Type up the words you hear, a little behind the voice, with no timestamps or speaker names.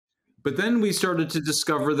But then we started to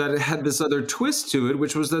discover that it had this other twist to it,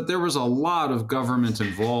 which was that there was a lot of government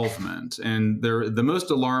involvement. And the most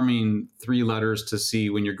alarming three letters to see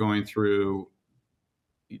when you're going through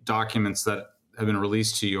documents that have been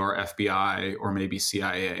released to you are FBI or maybe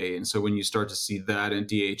CIA. And so when you start to see that in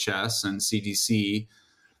DHS and CDC,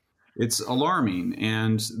 it's alarming.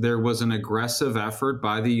 And there was an aggressive effort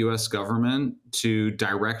by the US government to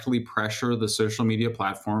directly pressure the social media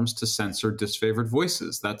platforms to censor disfavored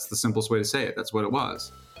voices. That's the simplest way to say it. That's what it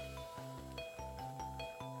was.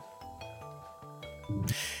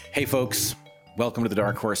 Hey, folks. Welcome to the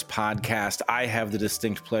Darkhorse podcast. I have the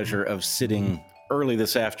distinct pleasure of sitting early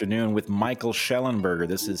this afternoon with Michael Shellenberger.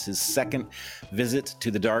 This is his second visit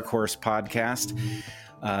to the Darkhorse podcast.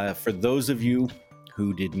 For those of you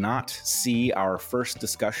who did not see our first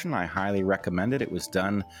discussion, I highly recommend it. It was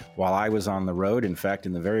done while I was on the road. In fact,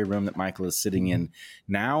 in the very room that Michael is sitting in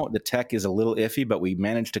now. The tech is a little iffy, but we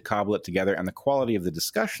managed to cobble it together, and the quality of the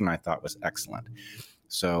discussion I thought was excellent.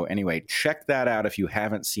 So anyway, check that out if you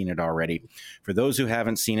haven't seen it already. For those who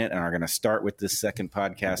haven't seen it and are going to start with this second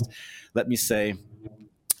podcast, let me say,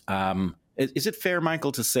 is it fair,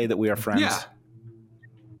 Michael, to say that we are friends? Yeah.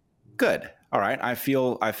 Good. All right. I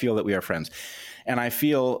feel that we are friends. And I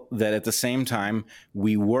feel that at the same time,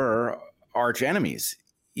 we were arch enemies,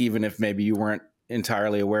 even if maybe you weren't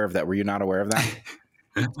entirely aware of that. Were you not aware of that?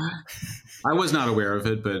 I was not aware of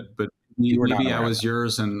it, but maybe I was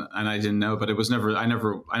yours and I didn't know, but it was never, I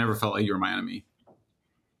never felt like you were my enemy.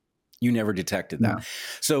 You never detected that. No.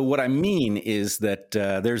 So what I mean is that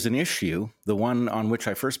there's an issue, the one on which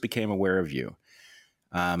I first became aware of you,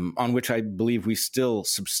 on which I believe we still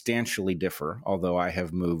substantially differ, although I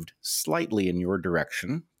have moved slightly in your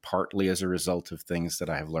direction, partly as a result of things that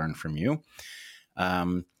I have learned from you.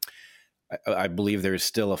 I believe there is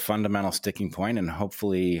still a fundamental sticking point, and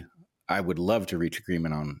hopefully I would love to reach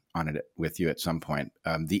agreement on it with you at some point.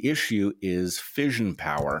 The issue is fission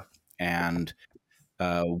power and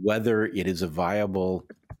whether it is a viable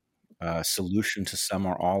solution to some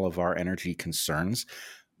or all of our energy concerns.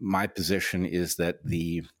 My position is that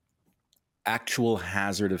the actual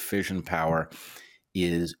hazard of fission power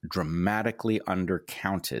is dramatically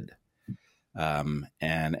undercounted. And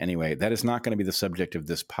anyway, that is not going to be the subject of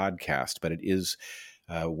this podcast, but it is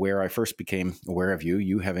where I first became aware of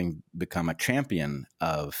you having become a champion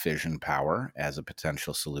of fission power as a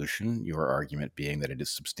potential solution, your argument being that it is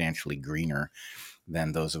substantially greener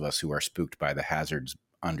than those of us who are spooked by the hazards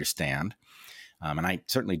understand. And I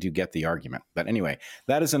certainly do get the argument. But anyway,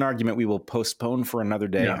 that is an argument we will postpone for another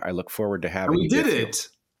day. Yeah. I look forward to having you. We did it.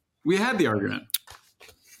 We had the argument.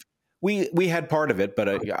 We had part of it, but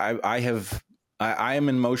I am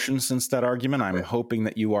in motion since that argument. I'm hoping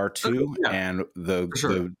that you are too. Yeah, and the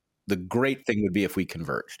great thing would be if we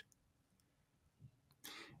converged.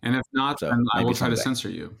 And if not, then I will try to censor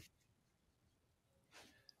you.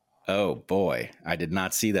 Oh boy, I did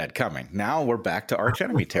not see that coming. Now we're back to arch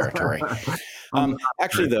enemy territory.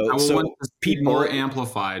 Actually, though, I will want this people more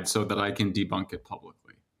amplified so that I can debunk it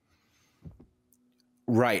publicly.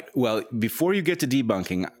 Right. Well, before you get to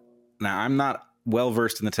debunking, now I'm not well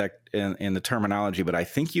versed in the tech in the terminology, but I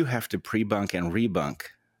think you have to pre-bunk and rebunk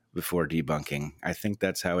before debunking. I think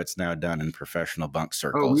that's how it's now done in professional bunk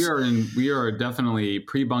circles. Oh, we are definitely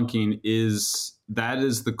pre-bunking is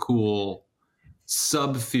the cool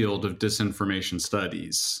subfield of disinformation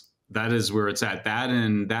studies. That is where it's at. That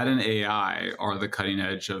and AI are the cutting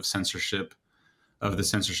edge of censorship, of the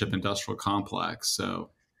censorship industrial complex. So,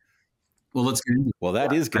 well, let's get into it. Well,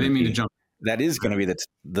 that is going to be, to jump. That is going to be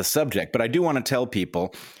the subject. But I do want to tell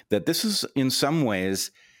people that this is in some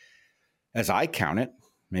ways, as I count it,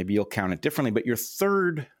 maybe you'll count it differently, but your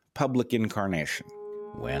third public incarnation.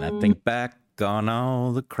 When I think back on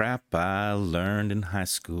all the crap I learned in high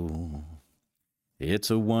school,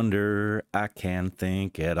 it's a wonder I can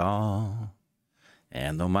think at all.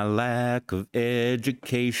 And though my lack of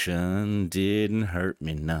education didn't hurt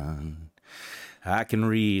me none, I can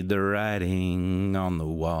read the writing on the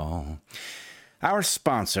wall. Our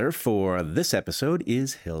sponsor for this episode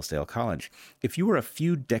is Hillsdale College. If you were a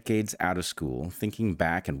few decades out of school, thinking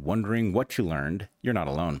back and wondering what you learned, you're not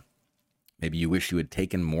alone. Maybe you wish you had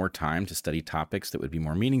taken more time to study topics that would be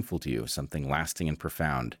more meaningful to you, something lasting and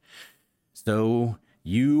profound. So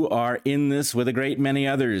you are in this with a great many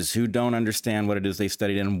others who don't understand what it is they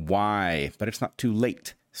studied and why, but it's not too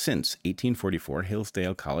late. Since 1844,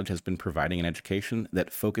 Hillsdale College has been providing an education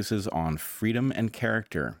that focuses on freedom and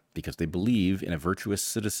character because they believe in a virtuous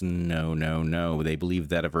citizen. No. They believe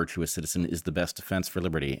that a virtuous citizen is the best defense for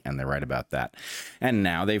liberty, and they're right about that. And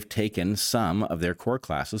now they've taken some of their core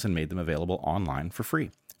classes and made them available online for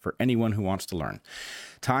free. for anyone who wants to learn.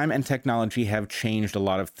 Time and technology have changed a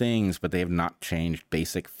lot of things, but they have not changed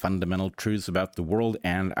basic fundamental truths about the world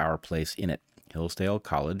and our place in it. Hillsdale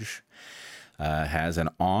College has an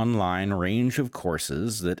online range of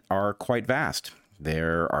courses that are quite vast.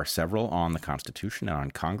 There are several on the Constitution and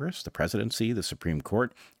on Congress, the presidency, the Supreme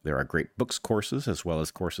Court. There are great books courses, as well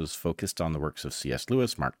as courses focused on the works of C.S.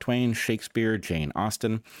 Lewis, Mark Twain, Shakespeare, Jane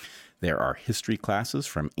Austen. There are history classes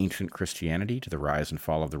from ancient Christianity to the rise and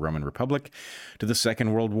fall of the Roman Republic to the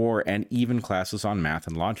Second World War, and even classes on math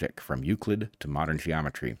and logic, from Euclid to modern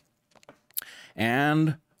geometry.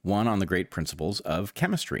 And one on the great principles of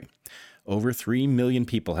chemistry. Over 3 million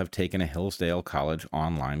people have taken a Hillsdale College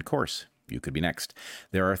online course. You could be next.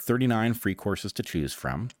 There are 39 free courses to choose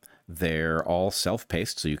from. They're all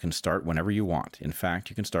self-paced, so you can start whenever you want. In fact,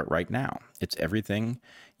 you can start right now. It's everything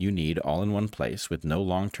you need all in one place with no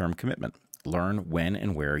long-term commitment. Learn when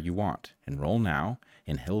and where you want. Enroll now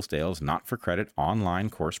in Hillsdale's not-for-credit online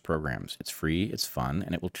course programs. It's free, it's fun,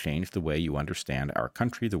 and it will change the way you understand our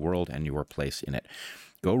country, the world, and your place in it.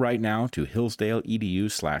 Go right now to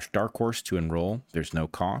hillsdale.edu/darkhorse to enroll. There's no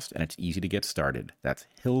cost, and it's easy to get started. That's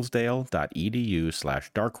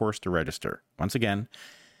hillsdale.edu/darkhorse to register. Once again,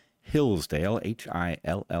 Hillsdale,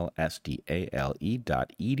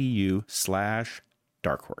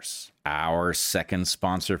 HILLSDALE.edu/darkhorse. Our second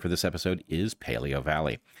sponsor for this episode is Paleo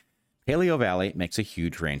Valley. Paleo Valley makes a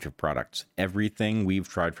huge range of products. Everything we've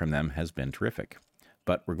tried from them has been terrific.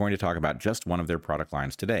 But we're going to talk about just one of their product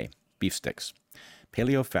lines today, beef sticks.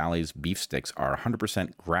 Paleo Valley's beef sticks are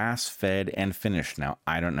 100% grass-fed and finished. Now,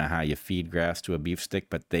 I don't know how you feed grass to a beef stick,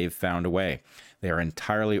 but they've found a way. They are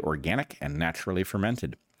entirely organic and naturally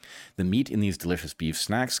fermented. The meat in these delicious beef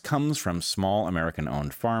snacks comes from small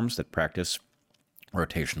American-owned farms that practice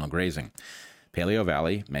rotational grazing. Paleo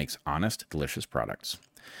Valley makes honest, delicious products.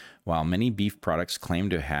 While many beef products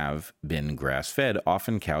claim to have been grass-fed,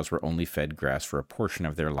 often cows were only fed grass for a portion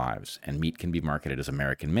of their lives, and meat can be marketed as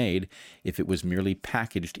American-made if it was merely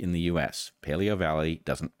packaged in the U.S. Paleo Valley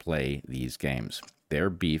doesn't play these games.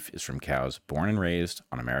 Their beef is from cows born and raised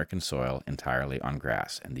on American soil, entirely on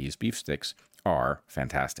grass, and these beef sticks are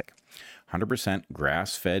fantastic. 100%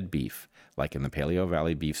 grass-fed beef, like in the Paleo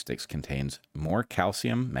Valley beef sticks, contains more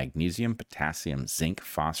calcium, magnesium, potassium, zinc,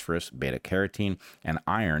 phosphorus, beta-carotene, and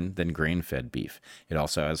iron than grain-fed beef. It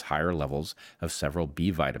also has higher levels of several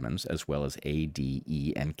B vitamins, as well as A, D,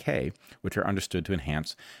 E, and K, which are understood to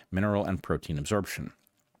enhance mineral and protein absorption.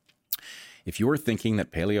 If you're thinking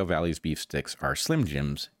that Paleo Valley's beef sticks are Slim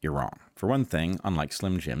Jims, you're wrong. For one thing, unlike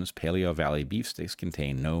Slim Jims, Paleo Valley beef sticks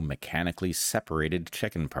contain no mechanically separated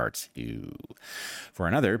chicken parts. Ew. For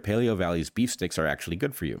another, Paleo Valley's beef sticks are actually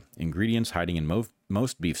good for you. Ingredients hiding in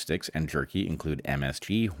most beef sticks and jerky include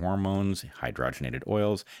MSG, hormones, hydrogenated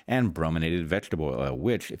oils, and brominated vegetable oil,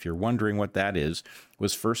 which, if you're wondering what that is,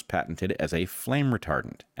 was first patented as a flame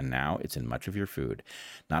retardant, and now it's in much of your food.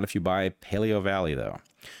 Not if you buy Paleo Valley, though.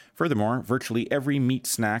 Furthermore, virtually every meat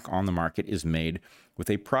snack on the market is made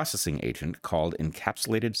with a processing agent called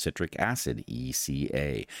encapsulated citric acid,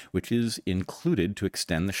 ECA, which is included to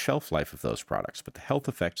extend the shelf life of those products, but the health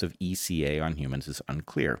effects of ECA on humans is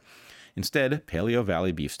unclear. Instead, Paleo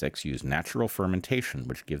Valley beef sticks use natural fermentation,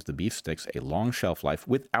 which gives the beef sticks a long shelf life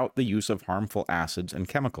without the use of harmful acids and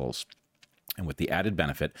chemicals, and with the added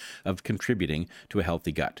benefit of contributing to a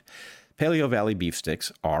healthy gut. Paleo Valley beef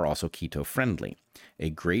sticks are also keto-friendly,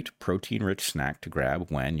 a great protein-rich snack to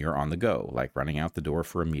grab when you're on the go, like running out the door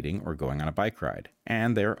for a meeting or going on a bike ride,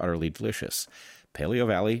 and they're utterly delicious. Paleo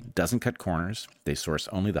Valley doesn't cut corners. They source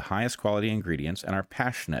only the highest quality ingredients and are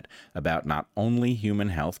passionate about not only human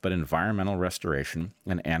health, but environmental restoration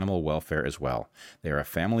and animal welfare as well. They are a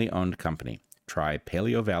family-owned company. Try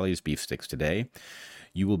Paleo Valley's beef sticks today.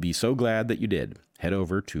 You will be so glad that you did. Head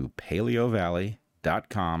over to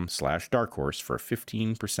paleovalley.com/darkhorse for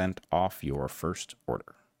 15% off your first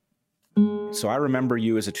order. So I remember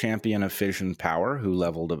you as a champion of fission power who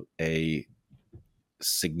leveled a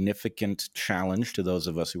significant challenge to those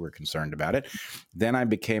of us who were concerned about it. Then I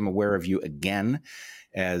became aware of you again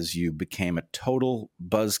as you became a total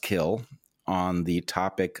buzzkill on the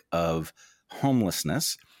topic of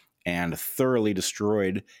homelessness and thoroughly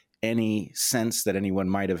destroyed any sense that anyone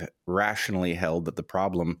might have rationally held that the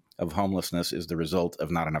problem of homelessness is the result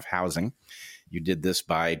of not enough housing. You did this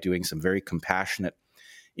by doing some very compassionate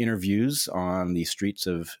interviews on the streets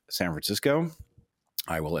of San Francisco.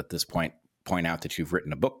 I will at this point out that you've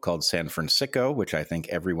written a book called San Francisco, which I think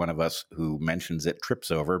every one of us who mentions it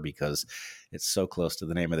trips over because it's so close to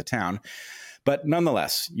the name of the town. But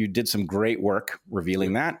nonetheless, you did some great work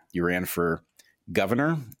revealing that. You ran for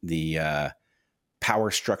governor. The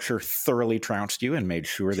power structure thoroughly trounced you and made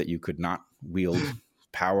sure that you could not wield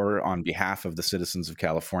power on behalf of the citizens of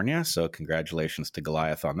California. So congratulations to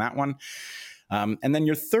Goliath on that one. And then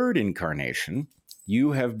your third incarnation,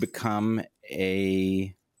 you have become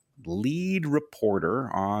a lead reporter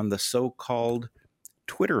on the so-called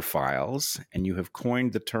Twitter files, and you have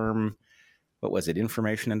coined the term, what was it,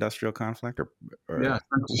 information industrial conflict? Yeah,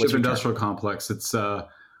 censorship industrial complex. It's I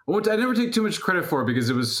never take too much credit for it because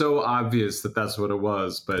it was so obvious that that's what it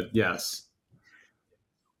was. But yes.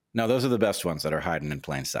 No, those are the best ones that are hiding in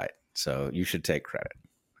plain sight. So you should take credit.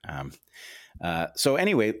 So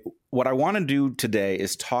anyway, what I want to do today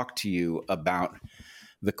is talk to you about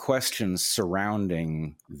the questions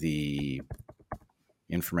surrounding the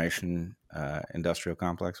information industrial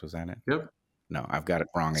complex. Was that it? Yep. No, I've got it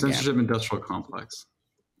wrong again. Censorship industrial complex.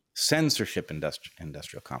 Censorship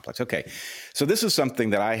industrial complex. Okay. So this is something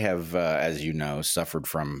that I have, as you know, suffered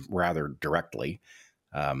from rather directly.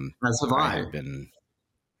 As have I. Have been,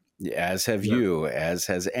 as have you, as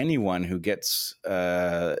has anyone who gets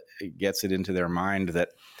it into their mind that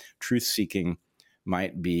truth-seeking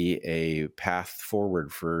might be a path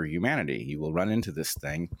forward for humanity. You will run into this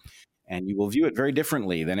thing, and you will view it very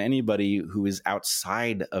differently than anybody who is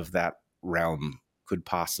outside of that realm could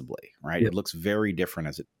possibly, right? Yeah. It looks very different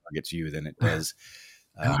as it targets you than it does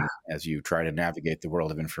as you try to navigate the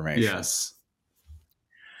world of information. Yes.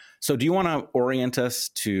 So do you want to orient us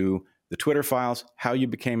to the Twitter files, how you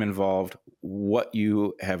became involved, what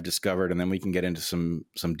you have discovered, and then we can get into some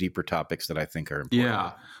deeper topics that I think are important.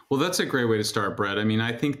 Yeah. Well, that's a great way to start, Bret. I mean,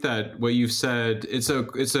 I think that what you've said, it's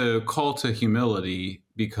a call to humility,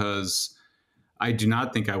 because I do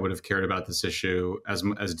not think I would have cared about this issue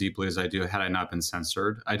as deeply as I do had I not been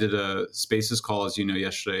censored. I did a Spaces call, as you know,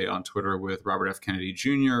 yesterday on Twitter with Robert F. Kennedy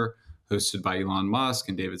Jr., hosted by Elon Musk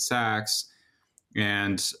and David Sachs.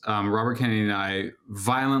 And Robert Kennedy and I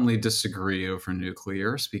violently disagree over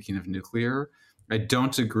nuclear. Speaking of nuclear, I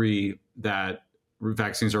don't agree that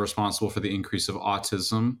vaccines are responsible for the increase of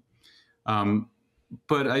autism.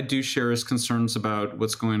 But I do share his concerns about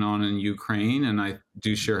what's going on in Ukraine, and I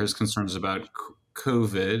do share his concerns about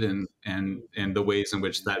COVID and the ways in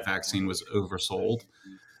which that vaccine was oversold.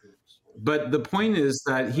 But the point is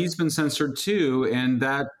that he's been censored too, and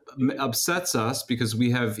that upsets us because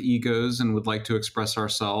we have egos and would like to express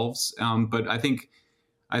ourselves. But I think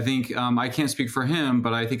I can't speak for him,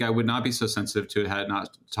 but I think I would not be so sensitive to it had it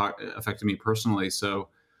not affected me personally. So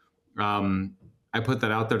I put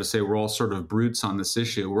that out there to say we're all sort of brutes on this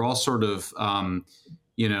issue. We're all sort of,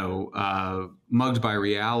 mugged by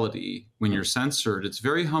reality when you're censored. It's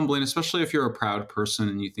very humbling, especially if you're a proud person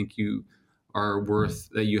and you think you are worth,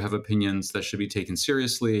 that you have opinions that should be taken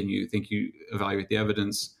seriously and you think you evaluate the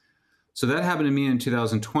evidence. So that happened to me in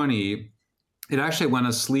 2020. It actually went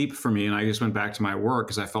asleep for me, and I just went back to my work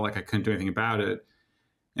because I felt like I couldn't do anything about it.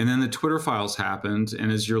 And then the Twitter files happened.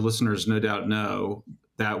 And as your listeners no doubt know,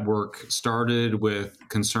 that work started with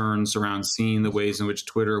concerns around seeing the ways in which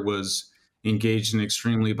Twitter was engaged in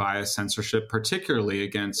extremely biased censorship, particularly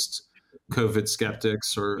against COVID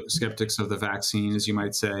skeptics or skeptics of the vaccine, as you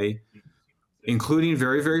might say, including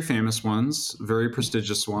very, very famous ones, very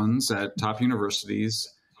prestigious ones at top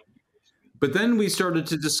universities. But then we started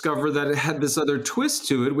to discover that it had this other twist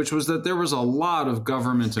to it, which was that there was a lot of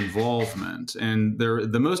government involvement. And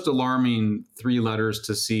the most alarming three letters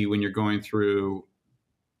to see when you're going through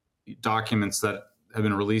documents that have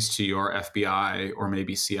been released to you are FBI or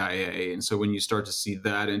maybe CIA. And so when you start to see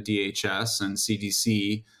that in DHS and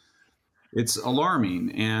CDC, it's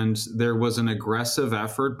alarming. And there was an aggressive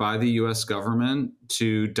effort by the US government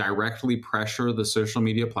to directly pressure the social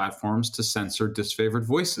media platforms to censor disfavored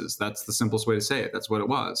voices. That's the simplest way to say it. That's what it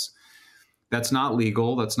was. That's not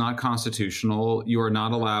legal. That's not constitutional. You are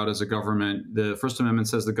not allowed as a government. The First Amendment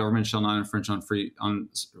says the government shall not infringe on freedom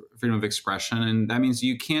of expression. And that means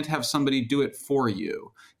you can't have somebody do it for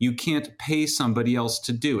you. You can't pay somebody else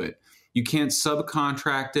to do it. You can't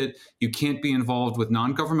subcontract it. You can't be involved with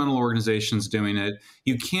non-governmental organizations doing it.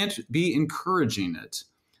 You can't be encouraging it.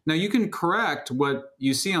 Now, you can correct what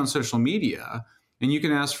you see on social media and you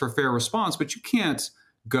can ask for fair response, but you can't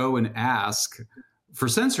go and ask for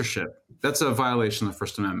censorship. That's a violation of the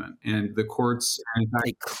First Amendment. And the courts... in fact,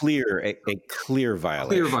 a clear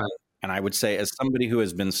violation. And I would say, as somebody who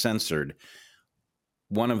has been censored,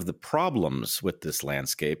 one of the problems with this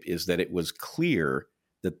landscape is that it was clear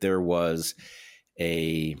that there was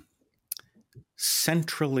a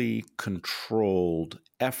centrally controlled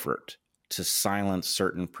effort to silence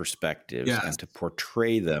certain perspectives and to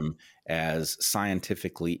portray them as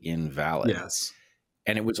scientifically invalid. Yes.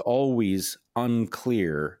 And it was always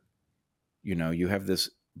unclear. You know, you have this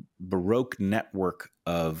baroque network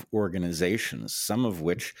of organizations, some of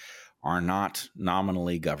which are not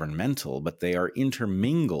nominally governmental, but they are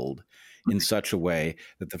intermingled in such a way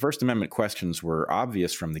that the First Amendment questions were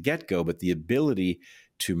obvious from the get-go, but the ability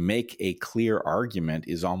to make a clear argument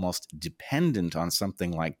is almost dependent on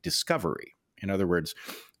something like discovery. In other words,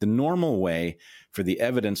 the normal way for the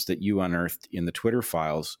evidence that you unearthed in the Twitter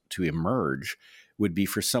files to emerge would be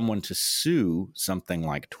for someone to sue something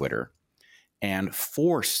like Twitter and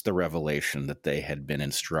force the revelation that they had been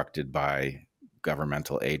instructed by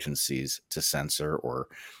governmental agencies to censor or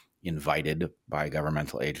invited by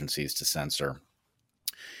governmental agencies to censor.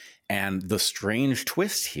 And the strange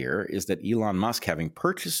twist here is that Elon Musk, having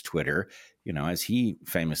purchased Twitter, as he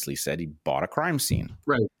famously said, he bought a crime scene.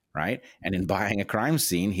 Right. And in buying a crime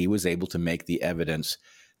scene, he was able to make the evidence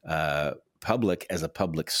public as a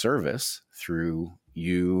public service through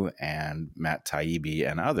you and Matt Taibbi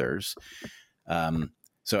and others.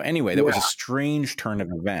 So anyway, that was a strange turn of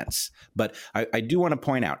events. But I do want to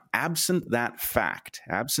point out, absent that fact,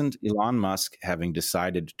 absent Elon Musk having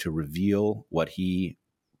decided to reveal what he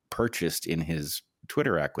purchased in his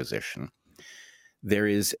Twitter acquisition, there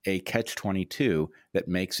is a catch-22 that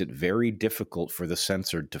makes it very difficult for the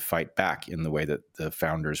censored to fight back in the way that the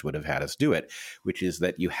founders would have had us do it, which is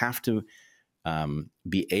that you have to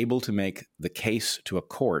be able to make the case to a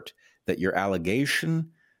court that your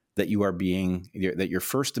allegation that that your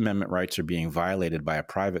First Amendment rights are being violated by a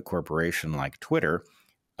private corporation like Twitter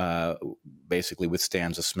basically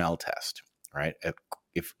withstands a smell test, right?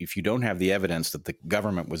 If you don't have the evidence that the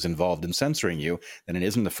government was involved in censoring you, then it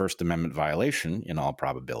isn't a First Amendment violation in all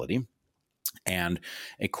probability. And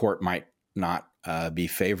a court might not be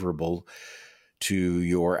favorable to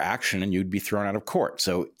your action and you'd be thrown out of court.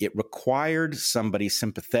 So it required somebody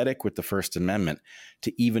sympathetic with the First Amendment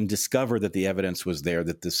to even discover that the evidence was there,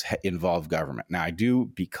 that this involved government. Now,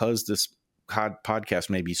 because this podcast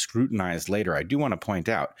may be scrutinized later, I do want to point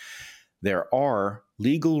out there are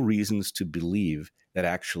legal reasons to believe that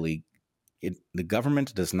actually the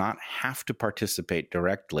government does not have to participate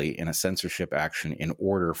directly in a censorship action in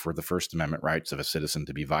order for the First Amendment rights of a citizen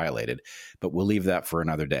to be violated. But we'll leave that for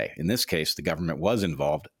another day. In this case, the government was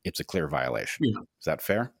involved. It's a clear violation. Yeah. Is that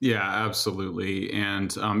fair? Yeah, absolutely.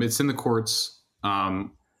 And it's in the courts by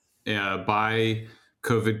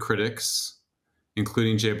COVID critics,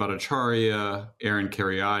 including Jay Bhattacharya, Aaron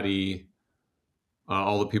Kheriaty,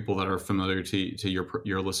 all the people that are familiar to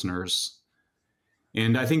your listeners.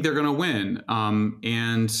 And I think they're going to win.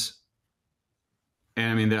 And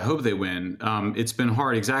I mean, I hope they win. It's been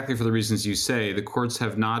hard exactly for the reasons you say. The courts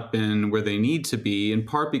have not been where they need to be, in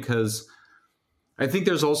part because I think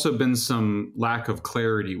there's also been some lack of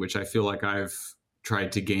clarity, which I feel like I've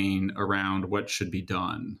tried to gain around what should be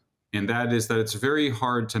done. And that is that it's very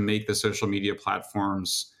hard to make the social media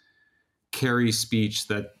platforms carry speech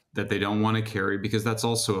that they don't want to carry, because that's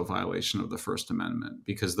also a violation of the First Amendment,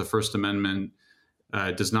 because the First Amendment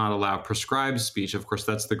does not allow prescribed speech. Of course,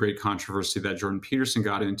 that's the great controversy that Jordan Peterson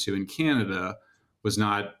got into in Canada.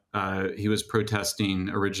 He was protesting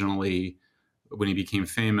originally, when he became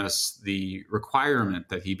famous, the requirement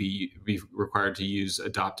that he be required to use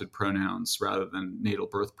adopted pronouns rather than natal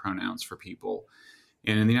birth pronouns for people.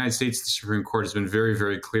 And in the United States, the Supreme Court has been very,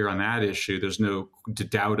 very clear on that issue. There's no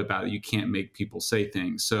doubt about it. You can't make people say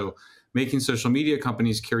things. So making social media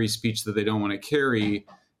companies carry speech that they don't want to carry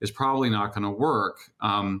is probably not going to work.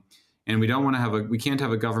 And we don't want to we can't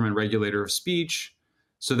have a government regulator of speech.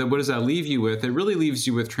 So that what does that leave you with? It really leaves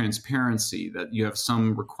you with transparency, that you have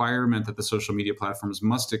some requirement that the social media platforms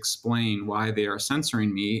must explain why they are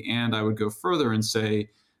censoring me. And I would go further and say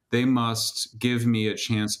they must give me a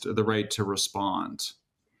chance the right to respond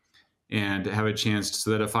and have a chance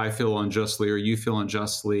so that if I feel unjustly or you feel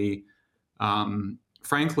unjustly,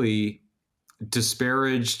 frankly,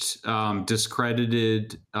 disparaged,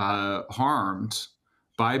 discredited, harmed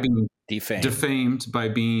by being defamed, by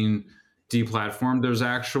being deplatformed,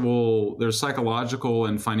 there's psychological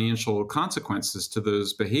and financial consequences to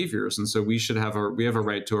those behaviors. And so we have a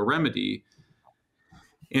right to a remedy.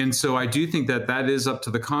 And so I do think that is up to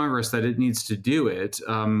the Congress, that it needs to do it.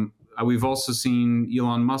 We've also seen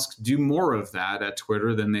Elon Musk do more of that at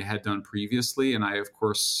Twitter than they had done previously. And I, of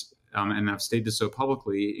course, and I've stated so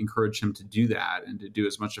publicly, encourage him to do that and to do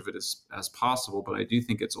as much of it as possible. But I do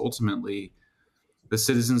think it's ultimately the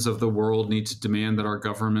citizens of the world need to demand that our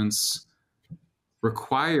governments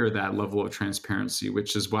require that level of transparency,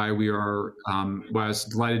 which is why why I was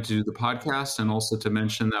delighted to do the podcast, and also to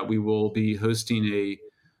mention that we will be hosting a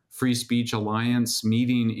Free Speech Alliance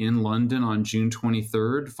meeting in London on June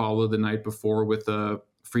 23rd, followed the night before with a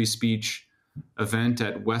free speech event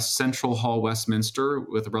at West Central Hall, Westminster,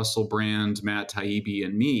 with Russell Brand, Matt Taibbi,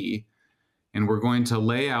 and me. And we're going to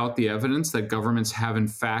lay out the evidence that governments have, in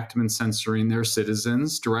fact, been censoring their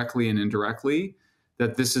citizens directly and indirectly,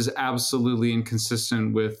 that this is absolutely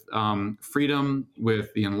inconsistent with freedom,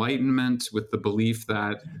 with the Enlightenment, with the belief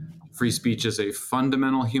that free speech is a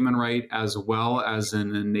fundamental human right, as well as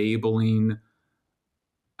an enabling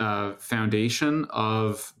foundation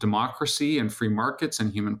of democracy and free markets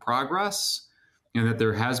and human progress, and that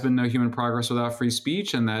there has been no human progress without free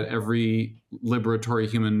speech, and that every liberatory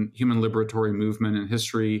human liberatory movement in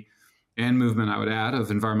history and movement, I would add, of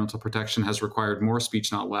environmental protection has required more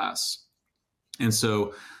speech, not less. And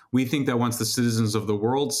so we think that once the citizens of the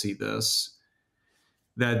world see this,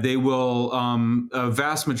 that they will, a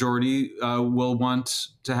vast majority will want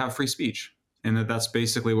to have free speech. And that's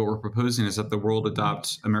basically what we're proposing, is that the world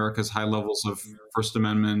adopt America's high levels of First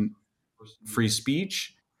Amendment free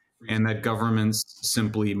speech, and that governments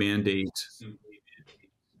simply mandate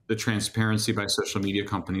the transparency by social media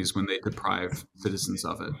companies when they deprive citizens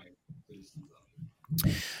of it.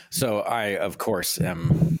 So I, of course,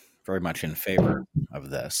 am very much in favor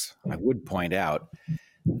of this. I would point out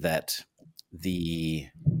that the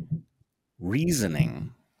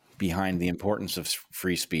reasoning behind the importance of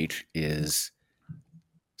free speech is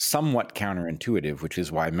somewhat counterintuitive, which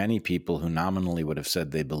is why many people who nominally would have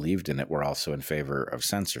said they believed in it were also in favor of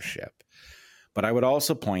censorship. But I would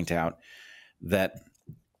also point out that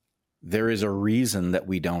there is a reason that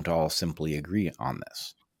we don't all simply agree on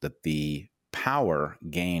this, that the power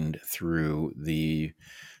gained through the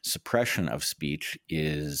suppression of speech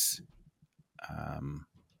is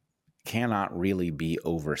cannot really be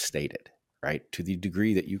overstated, right? To the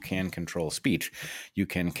degree that you can control speech, you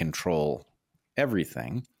can control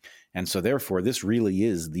everything. And so therefore, this really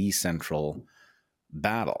is the central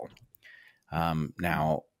battle.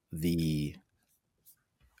 Now,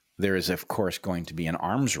 there is, of course, going to be an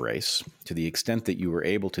arms race to the extent that you were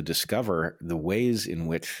able to discover the ways in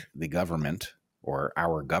which the government, or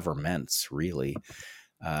our governments really,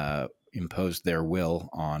 imposed their will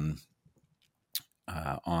on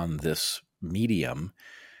this medium,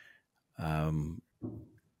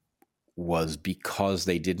 was because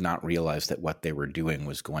they did not realize that what they were doing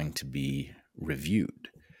was going to be reviewed,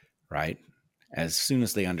 right? As soon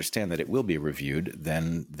as they understand that it will be reviewed,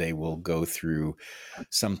 then they will go through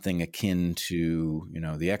something akin to,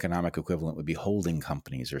 the economic equivalent would be holding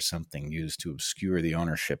companies or something used to obscure the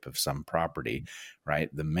ownership of some property,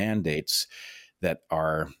 right? The mandates that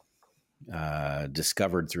are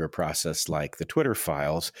discovered through a process like the Twitter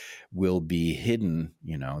files will be hidden,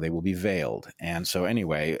 they will be veiled. And so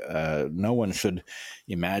anyway, no one should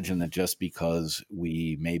imagine that just because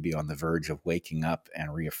we may be on the verge of waking up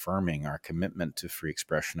and reaffirming our commitment to free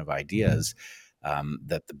expression of ideas,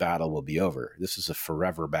 that the battle will be over. This is a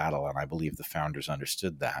forever battle, and I believe the founders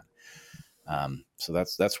understood that. So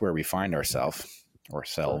that's where we find ourselves. Do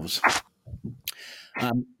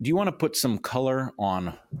you want to put some color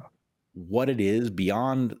on what it is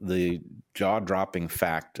beyond the jaw-dropping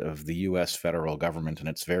fact of the U.S. federal government and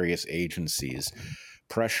its various agencies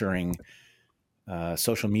pressuring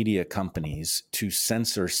social media companies to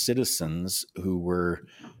censor citizens who were,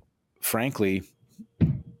 frankly,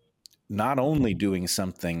 not only doing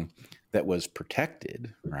something that was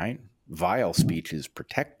protected, right? Vile speech is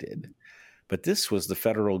protected, but this was the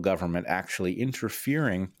federal government actually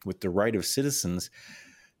interfering with the right of citizens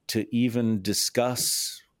to even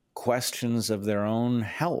discuss questions of their own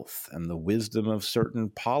health and the wisdom of certain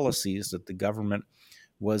policies that the government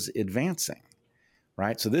was advancing,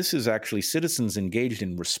 right? So this is actually citizens engaged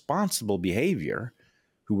in responsible behavior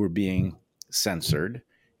who were being censored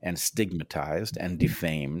and stigmatized and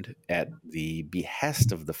defamed at the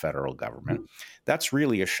behest of the federal government. That's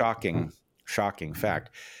really a shocking fact.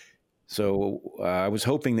 So I was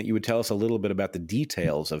hoping that you would tell us a little bit about the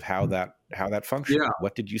details of how that functioned. Yeah.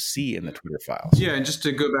 What did you see in the Twitter files? Yeah, and just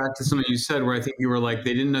to go back to something you said, where I think you were like,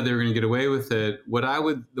 they didn't know they were going to get away with it.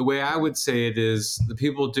 The way I would say it is, the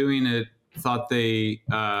people doing it thought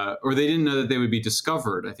or they didn't know that they would be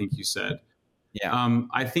discovered, I think you said. Yeah.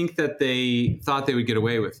 I think that they thought they would get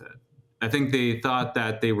away with it. I think they thought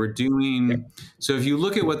that they were doing. So if you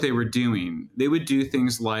look at what they were doing, they would do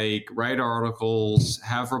things like write articles,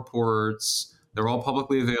 have reports. They're all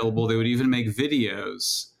publicly available. They would even make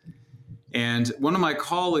videos. And one of my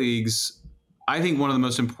colleagues, I think one of the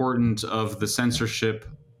most important of the censorship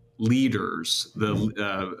leaders,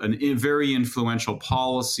 a very influential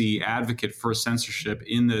policy advocate for censorship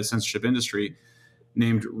in the censorship industry,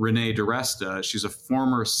 named Renee DiResta. She's a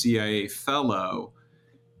former CIA fellow.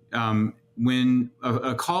 when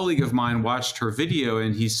a colleague of mine watched her video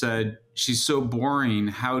and he said, "She's so boring.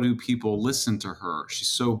 How do people listen to her? She's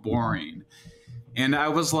so boring." And I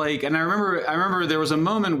was like, and I remember there was a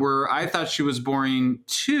moment where I thought she was boring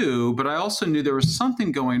too, but I also knew there was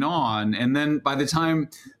something going on. And then by the time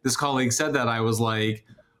this colleague said that, I was like,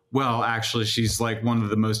 well, actually, she's like one of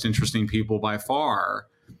the most interesting people by far.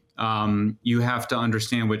 You have to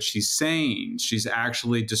understand what she's saying. She's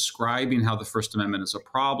actually describing how the First Amendment is a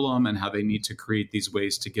problem and how they need to create these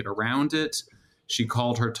ways to get around it. She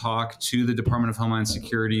called her talk to the Department of Homeland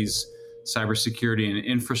Security's Cybersecurity and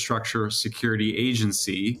Infrastructure Security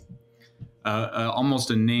Agency,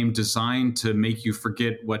 almost a name designed to make you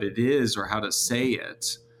forget what it is or how to say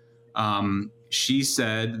it. She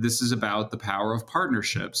said, this is about the power of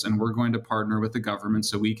partnerships, and we're going to partner with the government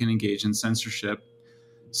so we can engage in censorship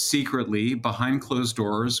secretly behind closed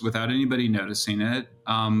doors without anybody noticing it,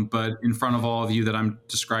 but in front of all of you that I'm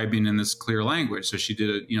describing in this clear language. So she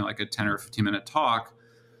did like a 10 or 15 minute talk.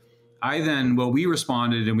 We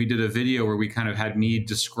responded and we did a video where we kind of had me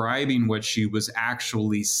describing what she was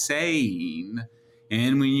actually saying.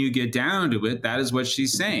 And when you get down to it, that is what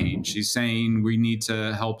she's saying. She's saying we need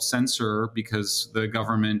to help censor because the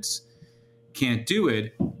government can't do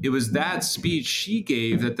it. It was that speech she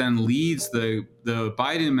gave that then leads the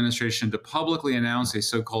Biden administration to publicly announce a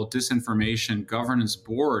so-called disinformation governance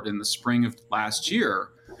board in the spring of last year,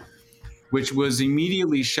 which was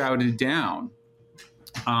immediately shouted down.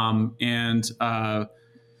 We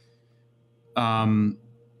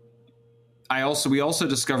also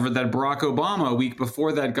discovered that Barack Obama, a week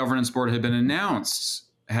before that governance board had been announced,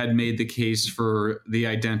 had made the case for the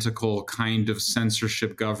identical kind of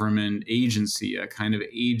censorship government agency, a kind of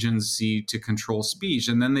agency to control speech.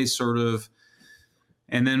 And then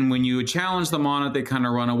when you challenge them on it, they kind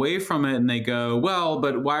of run away from it and they go, well,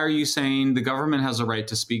 but why are you saying the government has a right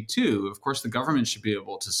to speak too? Of course, the government should be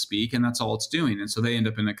able to speak, and that's all it's doing. And so they end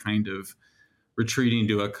up in a kind of retreating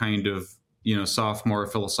to a kind of, sophomore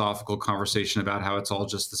philosophical conversation about how it's all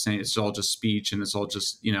just the same. It's all just speech and it's all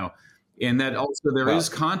just, and that also there is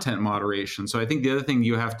content moderation. So I think the other thing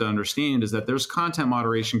you have to understand is that there's content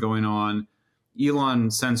moderation going on. Elon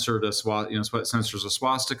censored censors a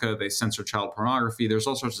swastika. They censor child pornography. There's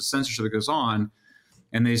all sorts of censorship that goes on.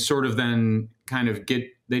 And they sort of then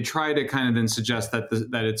they try to kind of then suggest that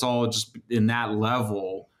it's all just in that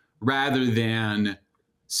level rather than,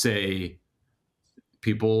 say,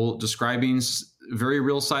 people describing very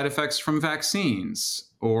real side effects from vaccines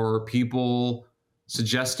or people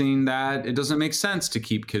suggesting that it doesn't make sense to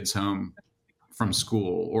keep kids home from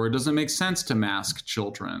school, or it doesn't make sense to mask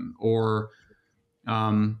children, or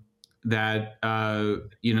that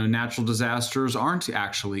natural disasters aren't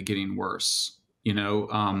actually getting worse,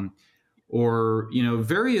 or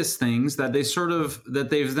various things that they've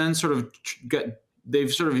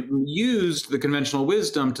used the conventional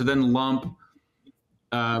wisdom to then lump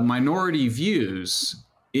minority views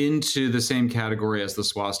into the same category as the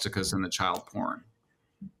swastikas and the child porn.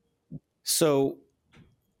 So,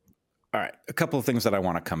 all right, a couple of things that I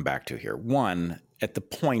want to come back to here. One, at the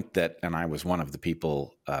point that, and I was one of the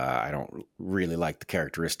people, I don't really like the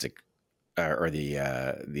characteristic or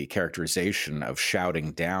the characterization of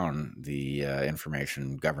shouting down the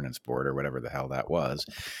Information Governance Board or whatever the hell that was.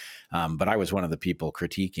 But I was one of the people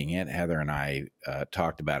critiquing it. Heather and I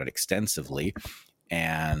talked about it extensively.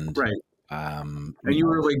 And right. And you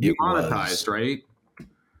were like demonetized, right?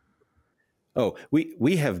 Oh,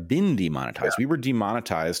 we have been demonetized. Yeah. We were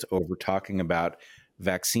demonetized over talking about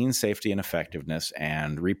vaccine safety and effectiveness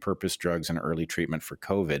and repurposed drugs and early treatment for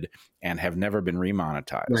COVID, and have never been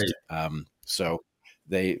remonetized. Right. So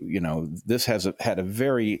this has had a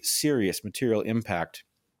very serious material impact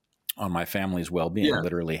on my family's well-being. Yeah.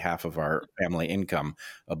 Literally half of our family income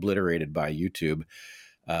obliterated by YouTube.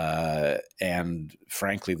 And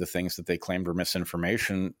frankly, the things that they claimed were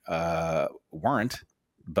misinformation weren't.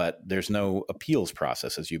 But there's no appeals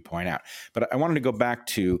process, as you point out. But I wanted to go back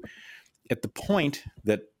to, at the point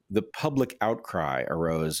that the public outcry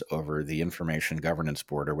arose over the Information Governance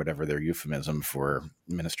Board, or whatever their euphemism for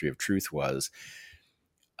Ministry of Truth was,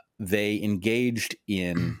 they engaged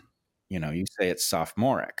in, you say it's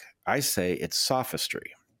sophomoric. I say it's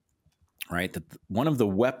sophistry, right? That one of the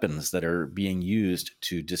weapons that are being used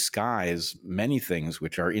to disguise many things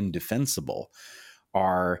which are indefensible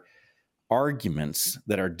are arguments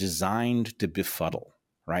that are designed to befuddle,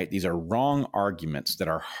 right? These are wrong arguments that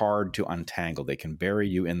are hard to untangle. They can bury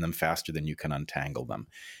you in them faster than you can untangle them.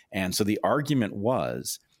 And so the argument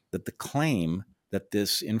was that the claim that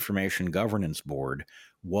this Information Governance Board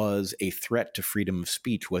was a threat to freedom of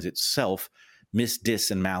speech was itself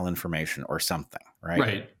dis, and malinformation or something, right?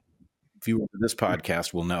 Right. viewers of this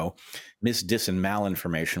podcast will know, mis, dis, and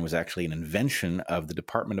malinformation was actually an invention of the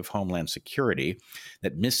Department of Homeland Security,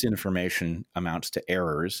 that misinformation amounts to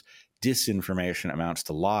errors, disinformation amounts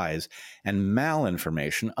to lies, and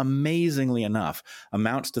malinformation, amazingly enough,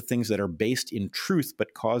 amounts to things that are based in truth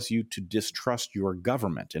but cause you to distrust your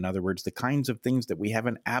government. In other words, the kinds of things that we have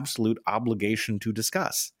an absolute obligation to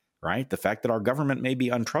discuss, right? The fact that our government may be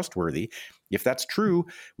untrustworthy, if that's true,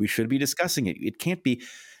 we should be discussing it. It can't be,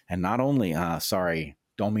 and not only, sorry,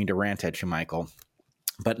 don't mean to rant at you, Michael,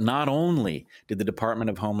 but not only did the Department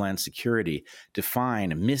of Homeland Security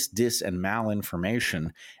define mis, dis, and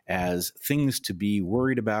malinformation as things to be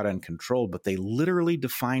worried about and controlled, but they literally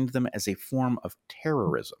defined them as a form of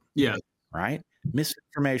terrorism. Yeah. Right?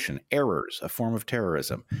 Misinformation, errors, a form of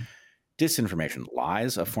terrorism. Disinformation,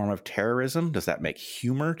 lies, a form of terrorism. Does that make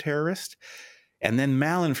humor terrorist? And then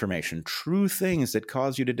malinformation, true things that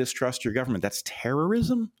cause you to distrust your government. That's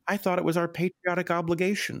terrorism? I thought it was our patriotic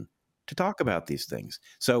obligation to talk about these things.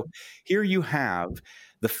 So here you have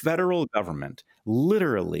the federal government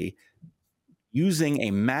literally using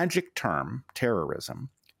a magic term, terrorism,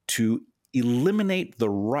 to eliminate the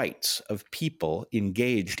rights of people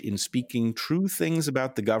engaged in speaking true things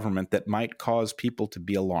about the government that might cause people to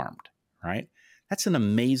be alarmed, right? That's an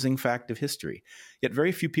amazing fact of history. Yet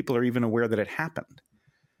very few people are even aware that it happened,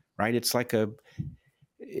 right? It's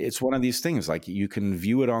one of these things, like you can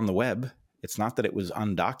view it on the web. It's not that it was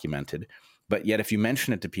undocumented, but yet if you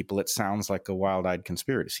mention it to people, it sounds like a wild-eyed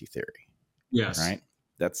conspiracy theory. Yes. Right?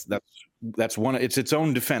 That's one. It's its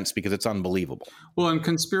own defense because it's unbelievable. Well, in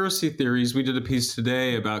conspiracy theories, we did a piece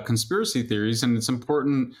today about conspiracy theories, and it's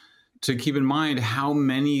important to keep in mind how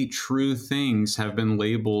many true things have been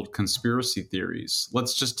labeled conspiracy theories.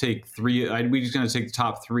 Let's just take three. We're just going to take the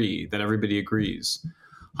top three that everybody agrees.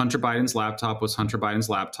 Hunter Biden's laptop was Hunter Biden's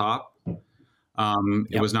laptop.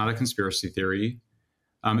 It was not a conspiracy theory.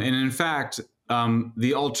 And in fact,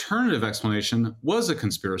 the alternative explanation was a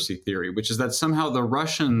conspiracy theory, which is that somehow the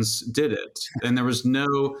Russians did it. And there was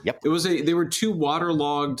no, they were two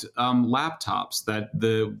waterlogged laptops that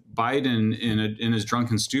the Biden in his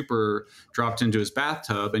drunken stupor dropped into his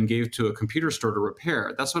bathtub and gave to a computer store to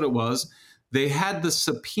repair. That's what it was. They had the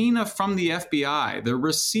subpoena from the FBI, the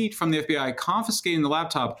receipt from the FBI confiscating the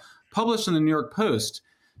laptop, published in the New York Post.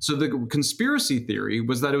 So the conspiracy theory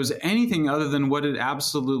was that it was anything other than what it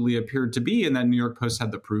absolutely appeared to be, and that New York Post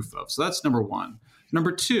had the proof of. So that's number one.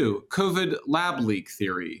 Number two, COVID lab leak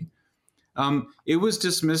theory. It was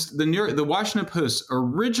dismissed. The Washington Post's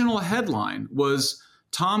original headline was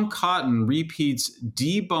Tom Cotton repeats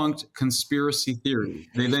debunked conspiracy theory.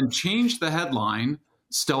 They then changed the headline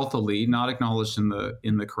stealthily, not acknowledged in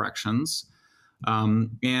the corrections.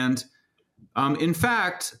 In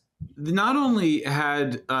fact, not only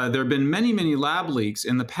had there been many, many lab leaks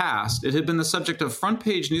in the past, it had been the subject of front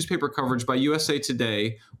page newspaper coverage by USA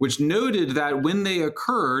Today, which noted that when they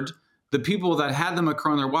occurred, the people that had them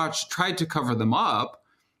occur on their watch tried to cover them up.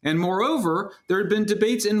 And moreover, there had been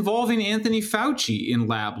debates involving Anthony Fauci in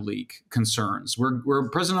lab leak concerns, where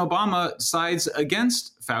President Obama sides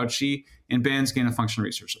against Fauci and bans gain-of-function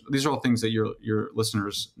research. These are all things that your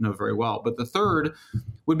listeners know very well. But the third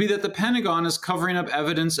would be that the Pentagon is covering up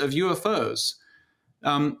evidence of UFOs.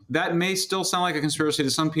 That may still sound like a conspiracy to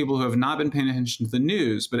some people who have not been paying attention to the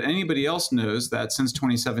news, but anybody else knows that since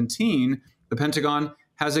 2017, the Pentagon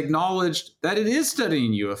has acknowledged that it is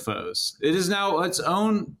studying UFOs. It is now its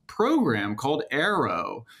own program called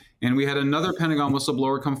Arrow. And we had another Pentagon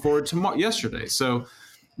whistleblower come forward yesterday. So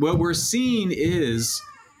what we're seeing is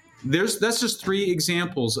that's just three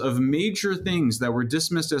examples of major things that were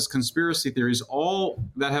dismissed as conspiracy theories, all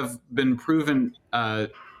that have been proven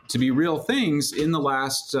to be real things in the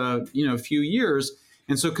last few years.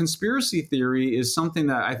 And so conspiracy theory is something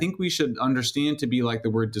that I think we should understand to be like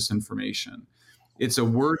the word disinformation. It's a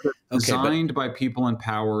word that's designed by people in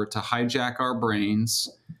power to hijack our brains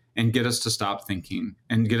and get us to stop thinking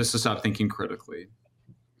critically.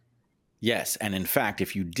 Yes, and in fact,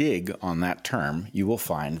 if you dig on that term, you will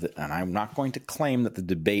find that, and I'm not going to claim that the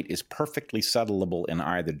debate is perfectly settlable in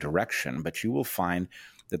either direction, but you will find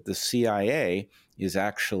that the CIA is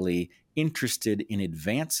actually interested in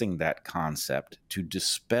advancing that concept to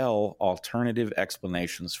dispel alternative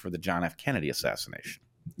explanations for the John F. Kennedy assassination.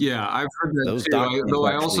 Yeah, I've heard that Those too. Though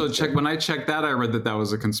I also checked, when I checked that, I read that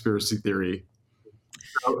was a conspiracy theory.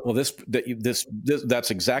 Well,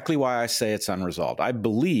 that's exactly why I say it's unresolved. I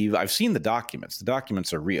believe I've seen the documents. The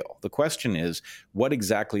documents are real. The question is, what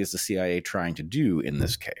exactly is the CIA trying to do in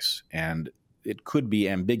this case? And it could be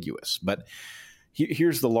ambiguous. But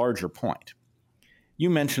here's the larger point.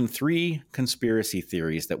 You mentioned three conspiracy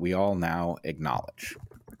theories that we all now acknowledge.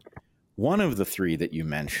 One of the three that you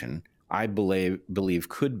mentioned, I believe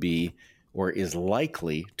could be or is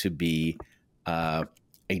likely to be a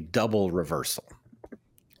double reversal.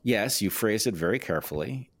 Yes, you phrase it very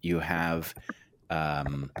carefully. You have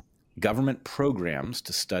government programs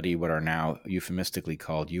to study what are now euphemistically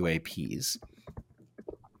called UAPs,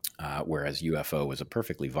 whereas UFO was a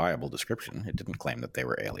perfectly viable description. It didn't claim that they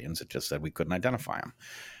were aliens. It just said we couldn't identify them,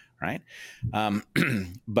 right?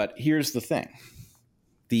 But here's the thing.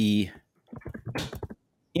 The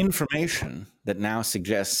information that now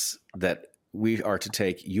suggests that we are to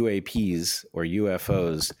take UAPs or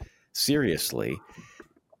UFOs seriously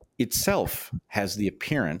itself has the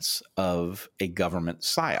appearance of a government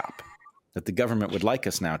psyop, that the government would like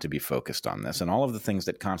us now to be focused on this. And all of the things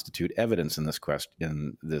that constitute evidence in this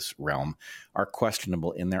realm are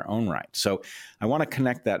questionable in their own right. So I want to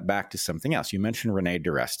connect that back to something else. You mentioned Renee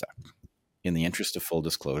DiResta. In the interest of full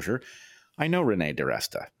disclosure, I know Renee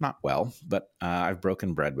DiResta, not well, but I've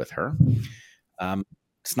broken bread with her.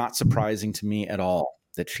 It's not surprising to me at all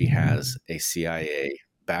that she has a CIA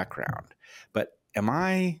background. But am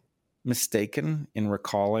I mistaken in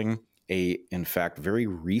recalling in fact, very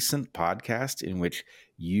recent podcast in which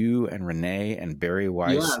you and Renee and Barry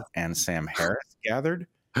Weiss and Sam Harris gathered?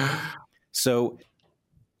 So,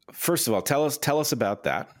 first of all, tell us about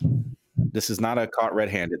that. This is not a caught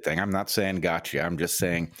red-handed thing. I'm not saying gotcha. I'm just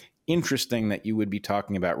saying interesting that you would be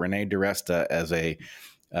talking about Renee DiResta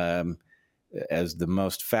as the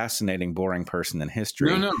most fascinating, boring person in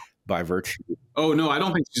history by virtue. Oh, no, I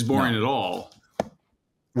don't think she's boring at all.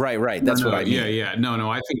 Right. That's what I mean. Yeah. No,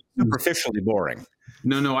 I think superficially boring.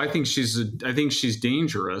 No, I think she's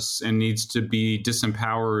dangerous and needs to be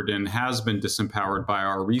disempowered and has been disempowered by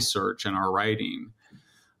our research and our writing.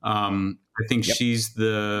 I think she's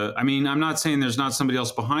I'm not saying there's not somebody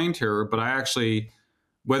else behind her, but I actually,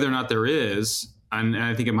 whether or not there is, and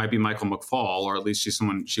I think it might be Michael McFaul, or at least she's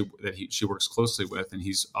someone she works closely with, and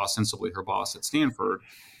he's ostensibly her boss at Stanford.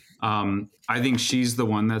 I think she's the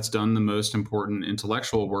one that's done the most important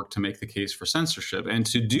intellectual work to make the case for censorship and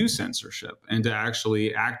to do censorship and to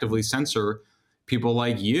actually actively censor people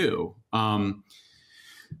like you. I've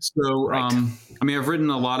written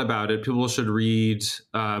a lot about it. People should read,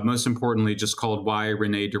 most importantly, just called Why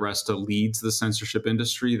Renee DiResta Leads the Censorship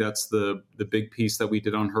Industry. That's the big piece that we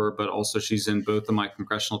did on her, but also she's in both of my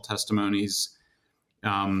congressional testimonies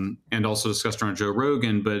and also discussed her on Joe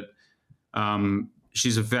Rogan. But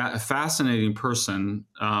she's a fascinating person.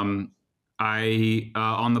 On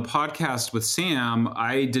the podcast with Sam,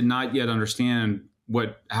 I did not yet understand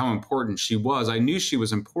how important she was. I knew she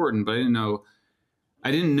was important, but I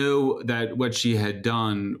didn't know that what she had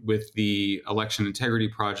done with the Election Integrity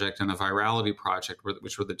Project and the Virality Project,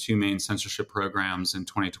 which were the two main censorship programs in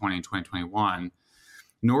 2020 and 2021.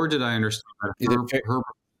 Nor did I understand her.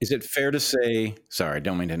 Is it fair to say? Sorry, I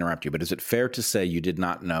don't mean to interrupt you, but is it fair to say you did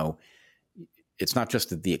not know? It's not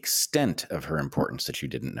just the extent of her importance that you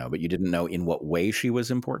didn't know, but you didn't know in what way she was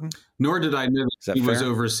important? Nor did I know that she was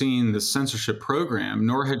overseeing the censorship program,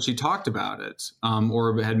 nor had she talked about it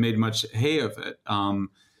or had made much hay of it.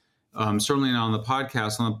 Certainly not on the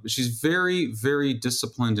podcast. She's very, very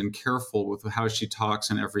disciplined and careful with how she talks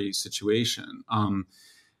in every situation.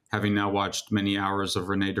 Having now watched many hours of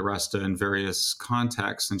Renee DiResta in various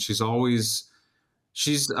contexts, and she's interesting.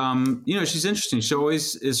 She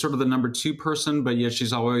always is sort of the number two person, but yet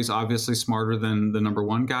she's always obviously smarter than the number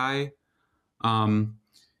one guy.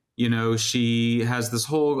 She has this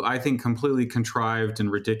whole, I think, completely contrived and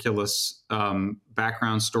ridiculous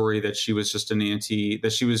background story that she was just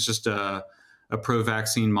a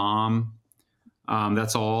pro-vaccine mom.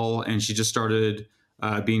 That's all. And she just started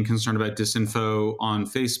being concerned about disinfo on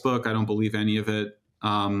Facebook. I don't believe any of it.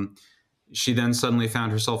 She then suddenly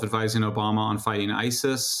found herself advising Obama on fighting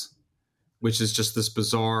ISIS, which is just this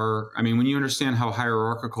bizarre. I mean, when you understand how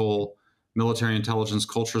hierarchical military intelligence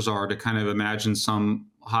cultures are, to kind of imagine some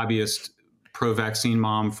hobbyist pro-vaccine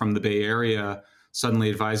mom from the Bay Area suddenly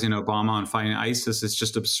advising Obama on fighting ISIS is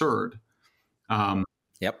just absurd.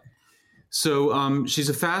 So she's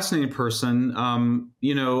a fascinating person. I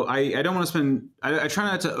don't want to spend. I try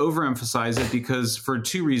not to overemphasize it because for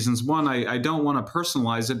two reasons. One, I don't want to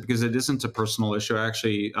personalize it because it isn't a personal issue.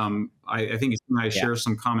 Actually, I think I share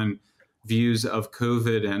some common views of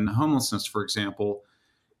COVID and homelessness, for example.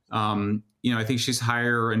 I think she's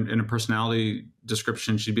higher in a personality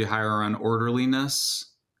description. She'd be higher on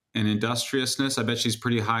orderliness and industriousness. I bet she's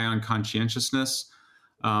pretty high on conscientiousness.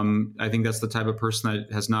 I think that's the type of person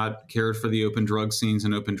that has not cared for the open drug scenes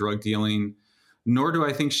and open drug dealing. Nor do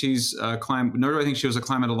I think she was a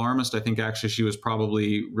climate alarmist. I think actually she was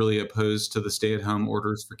probably really opposed to the stay-at-home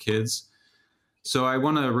orders for kids. So I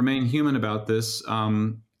want to remain human about this.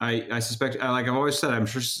 I suspect, like I've always said, I'm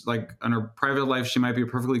sure like in her private life, she might be a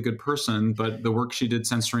perfectly good person, but the work she did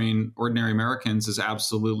censoring ordinary Americans is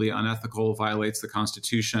absolutely unethical, violates the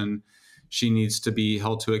Constitution. She needs to be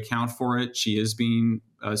held to account for it. She is being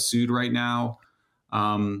sued right now.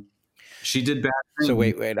 She did bad So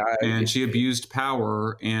things, wait, and she abused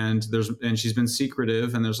power, and she's been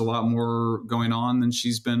secretive, and there's a lot more going on than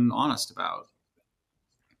she's been honest about.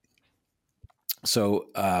 So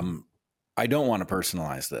I don't want to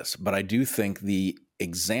personalize this, but I do think the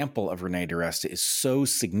example of Renee DiResta is so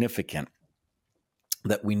significant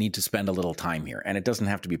that we need to spend a little time here. And it doesn't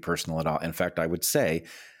have to be personal at all. In fact, I would say,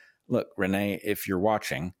 look, Renee, if you're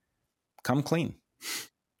watching, come clean,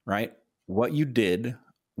 right? What you did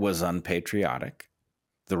was unpatriotic.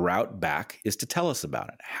 The route back is to tell us about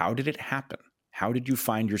it. How did it happen? How did you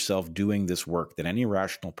find yourself doing this work that any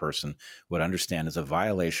rational person would understand is a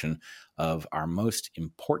violation of our most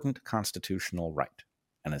important constitutional right?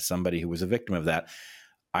 And as somebody who was a victim of that,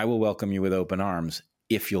 I will welcome you with open arms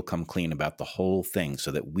if you'll come clean about the whole thing so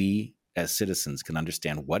that we as citizens can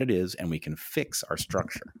understand what it is and we can fix our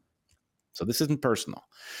structure. So this isn't personal.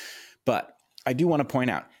 But I do want to point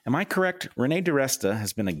out, am I correct? Renee DiResta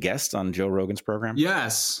has been a guest on Joe Rogan's program?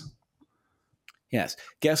 Yes. Yes,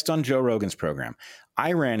 guest on Joe Rogan's program.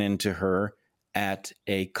 I ran into her at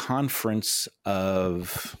a conference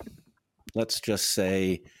of, let's just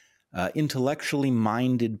say, intellectually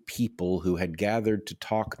minded people who had gathered to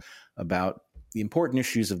talk about the important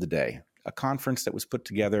issues of the day. A conference that was put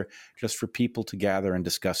together just for people to gather and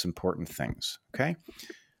discuss important things. Okay?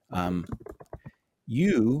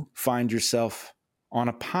 You find yourself on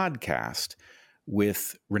a podcast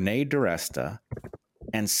with Renee DiResta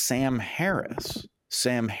and Sam Harris.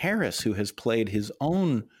 Sam Harris, who has played his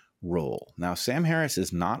own role. Now, Sam Harris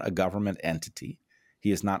is not a government entity.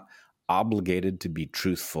 He is not obligated to be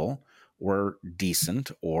truthful or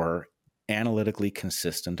decent or analytically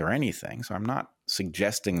consistent or anything. So I'm not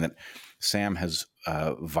suggesting that Sam has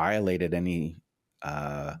violated any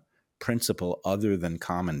principle other than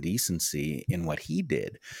common decency in what he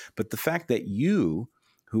did. But the fact that you,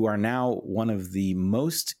 who are now one of the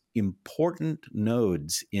most important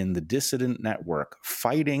nodes in the dissident network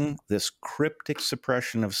fighting this cryptic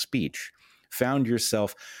suppression of speech, found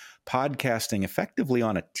yourself podcasting effectively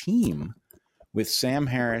on a team with Sam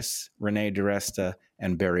Harris, Renee DiResta,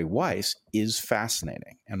 and Barry Weiss is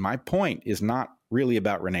fascinating. And my point is not really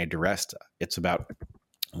about Renee DiResta. It's about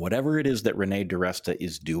whatever it is that Renee DiResta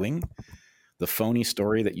is doing. The phony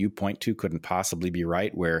story that you point to couldn't possibly be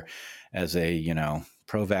right, where as a,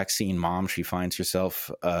 pro-vaccine mom, she finds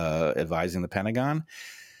herself advising the Pentagon.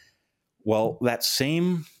 Well, that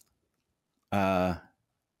same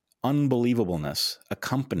unbelievableness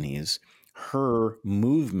accompanies her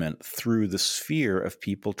movement through the sphere of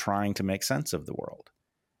people trying to make sense of the world.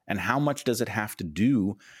 And how much does it have to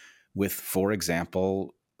do with, for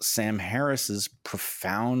example, Sam Harris's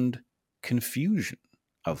profound confusion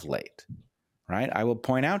of late, right? I will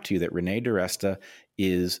point out to you that Renee DiResta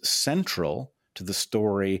is central to the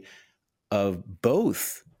story of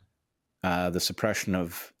both the suppression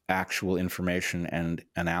of actual information and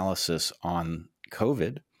analysis on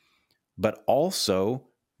COVID, but also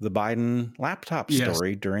the Biden laptop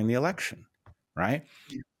story during the election, right?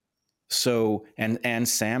 So, and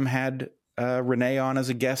Sam had Renee on as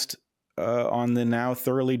a guest on the now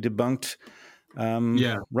thoroughly debunked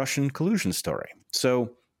Russian collusion story.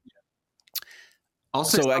 So,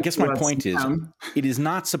 I guess my point is, it is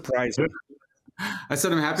not surprising. I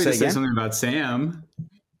said I'm happy to say something about Sam.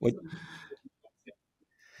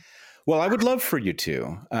 Well, I would love for you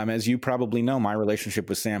to. As you probably know, my relationship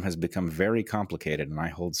with Sam has become very complicated, and I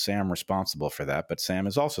hold Sam responsible for that. But Sam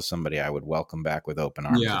is also somebody I would welcome back with open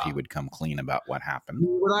arms if he would come clean about what happened.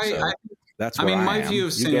 My view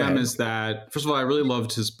of Sam is that, first of all, I really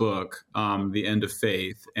loved his book, The End of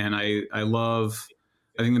Faith. And I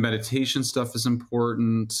think the meditation stuff is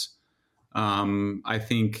important. I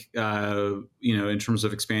think, in terms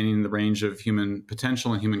of expanding the range of human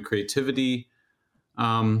potential and human creativity,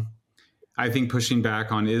 I think pushing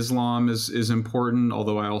back on Islam is important,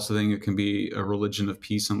 although I also think it can be a religion of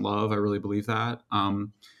peace and love. I really believe that.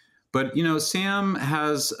 But, Sam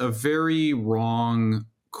has a very wrong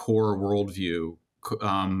core worldview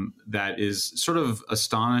that is sort of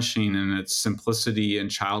astonishing in its simplicity and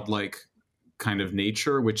childlike kind of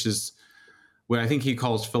nature, which is what I think he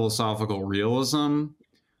calls philosophical realism.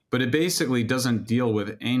 But it basically doesn't deal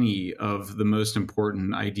with any of the most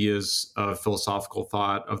important ideas of philosophical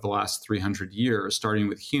thought of the last 300 years, starting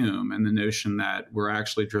with Hume and the notion that we're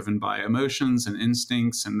actually driven by emotions and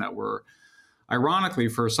instincts, and that we're ironically,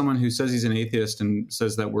 for someone who says he's an atheist and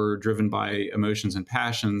says that we're driven by emotions and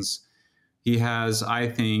passions, he has, I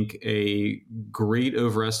think, a great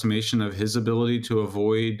overestimation of his ability to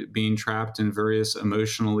avoid being trapped in various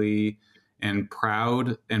emotionally and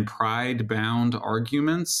pride-bound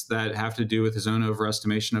arguments that have to do with his own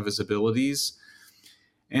overestimation of his abilities.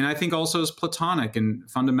 And I think also is Platonic and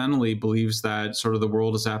fundamentally believes that sort of the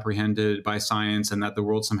world is apprehended by science and that the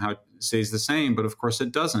world somehow stays the same. But of course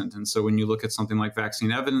it doesn't. And so when you look at something like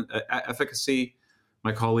vaccine efficacy,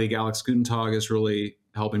 my colleague Alex Gutentag is really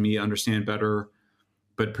helping me understand better.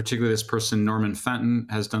 But particularly this person, Norman Fenton,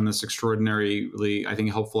 has done this extraordinarily, I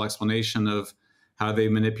think, helpful explanation of how they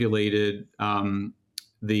manipulated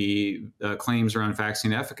the claims around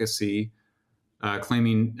vaccine efficacy,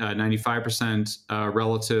 claiming 95%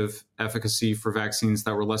 relative efficacy for vaccines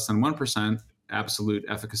that were less than 1% absolute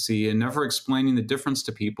efficacy, and never explaining the difference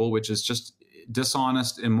to people, which is just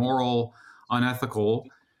dishonest, immoral, unethical.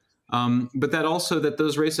 But that also that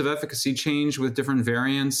those rates of efficacy change with different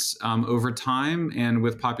variants over time and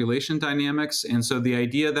with population dynamics. And so the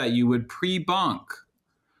idea that you would pre-bunk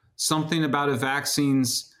something about a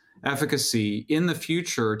vaccine's efficacy in the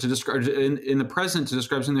future to describe in the present to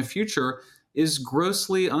describe in the future is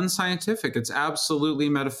grossly unscientific. It's absolutely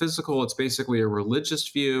metaphysical. It's basically a religious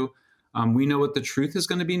view. We know what the truth is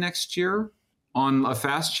going to be next year on a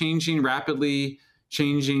fast-changing, rapidly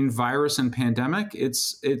changing virus and pandemic.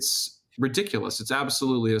 It's ridiculous. It's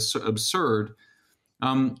absolutely absurd.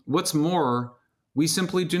 What's more, we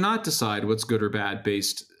simply do not decide what's good or bad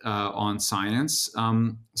based on science.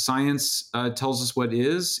 Science tells us what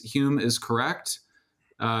is. Hume is correct.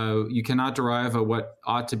 You cannot derive a what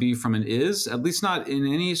ought to be from an is, at least not in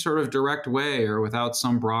any sort of direct way or without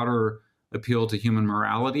some broader appeal to human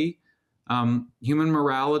morality. Human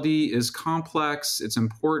morality is complex. It's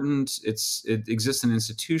important. It exists in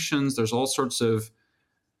institutions. There's all sorts of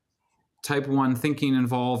type 1 thinking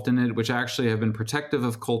involved in it, which actually have been protective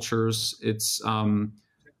of cultures. It's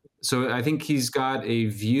so I think he's got a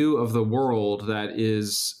view of the world that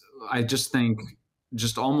is, I just think,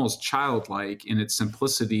 just almost childlike in its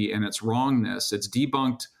simplicity and its wrongness. It's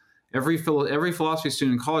debunked. Every philosophy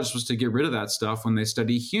student in college is supposed to get rid of that stuff when they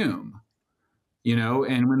study Hume,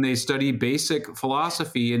 and when they study basic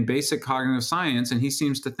philosophy and basic cognitive science. And he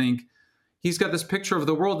seems to think he's got this picture of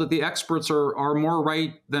the world that the experts are more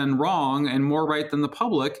right than wrong and more right than the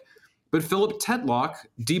public. But Philip Tetlock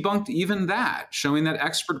debunked even that, showing that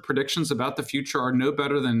expert predictions about the future are no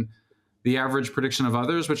better than the average prediction of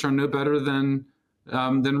others, which are no better than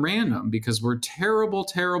random, because we're terrible,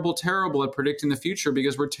 terrible, terrible at predicting the future,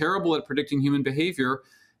 because we're terrible at predicting human behavior,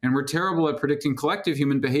 and we're terrible at predicting collective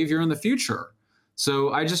human behavior in the future.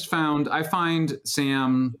 So I find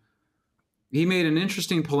Sam, he made an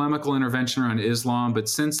interesting polemical intervention around Islam, but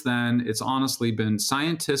since then it's honestly been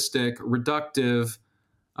scientistic, reductive,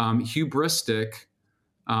 hubristic.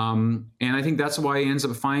 And I think that's why he ends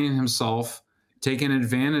up finding himself taking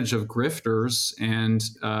advantage of grifters and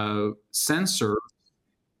censors.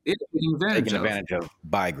 Taking advantage of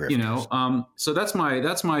by grifters. So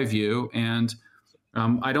that's my view. And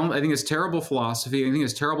I think it's terrible philosophy. I think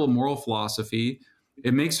it's terrible moral philosophy.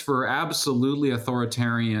 It makes for absolutely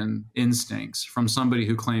authoritarian instincts from somebody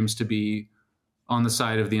who claims to be on the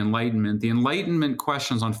side of the Enlightenment. The Enlightenment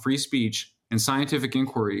questions on free speech and scientific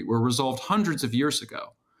inquiry were resolved hundreds of years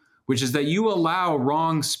ago, which is that you allow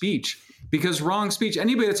wrong speech, because wrong speech,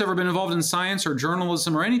 anybody that's ever been involved in science or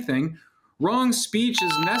journalism or anything, wrong speech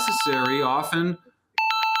is necessary often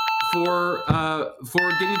for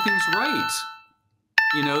getting things right.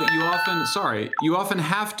 You often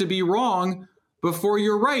have to be wrong before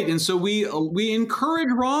you're right. And so we encourage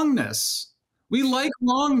wrongness. We like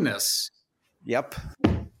wrongness. Yep.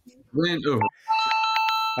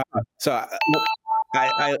 So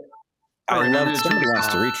I love somebody wants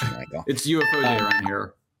to reach me, Michael. It's UFO day around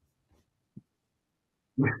here.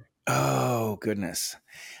 Oh, goodness.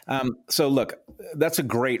 So look, that's a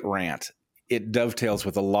great rant. It dovetails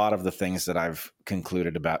with a lot of the things that I've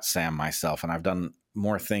concluded about Sam myself, and I've done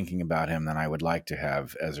more thinking about him than I would like to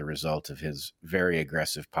have as a result of his very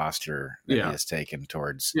aggressive posture that he has taken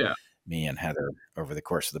towards me and Heather over the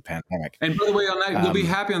course of the pandemic. And by the way, on that, you'll be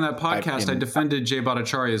happy on that podcast, I defended Jay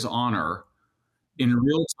Bhattacharya's honor in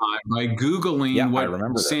real time by Googling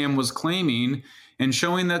what Sam was claiming and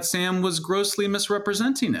showing that Sam was grossly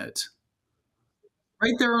misrepresenting it.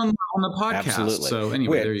 Right there on the podcast. Absolutely. So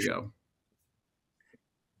anyway, there you go.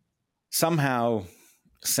 Somehow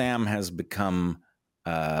Sam has become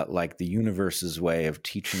like the universe's way of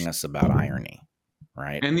teaching us about irony,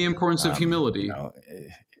 right? And the importance of humility.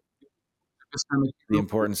 the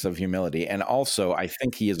importance of humility. And also, I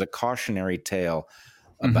think he is a cautionary tale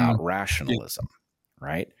Mm-hmm. about rationalism,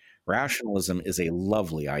 right? Rationalism is a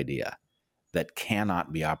lovely idea that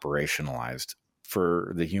cannot be operationalized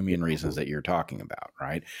for the human reasons that you're talking about,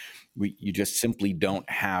 right? You just simply don't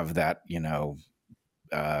have that,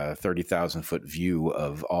 30,000 foot view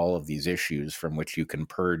of all of these issues from which you can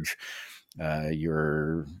purge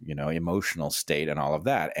your emotional state and all of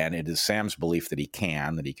that. And it is Sam's belief that he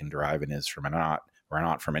can derive an is from a not, or a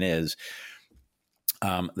not from an is,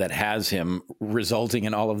 that has him resulting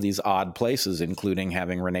in all of these odd places, including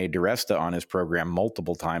having Rene DiResta on his program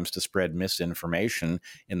multiple times to spread misinformation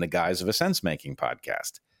in the guise of a sense-making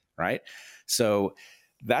podcast, right? So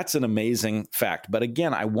that's an amazing fact. But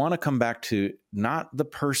again, I want to come back to not the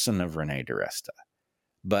person of Rene DiResta,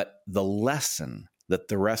 but the lesson that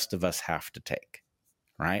the rest of us have to take,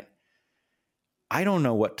 right? I don't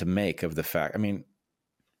know what to make of the fact. I mean,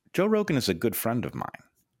 Joe Rogan is a good friend of mine,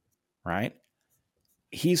 right?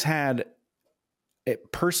 He's had a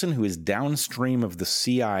person who is downstream of the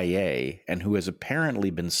CIA and who has apparently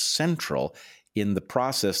been central in the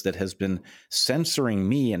process that has been censoring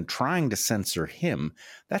me and trying to censor him.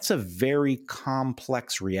 That's a very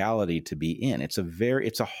complex reality to be in. It's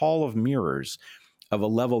a hall of mirrors of a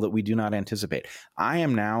level that we do not anticipate. I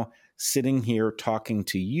am now sitting here talking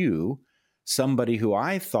to you, somebody who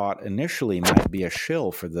I thought initially might be a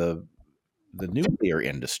shill for the nuclear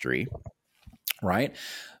industry, right?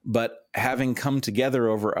 But having come together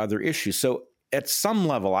over other issues. So at some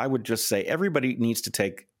level, I would just say everybody needs to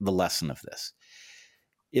take the lesson of this.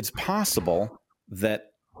 It's possible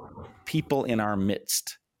that people in our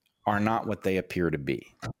midst are not what they appear to be.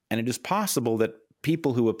 And it is possible that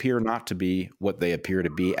people who appear not to be what they appear to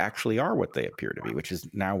be actually are what they appear to be, which is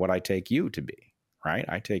now what I take you to be, right?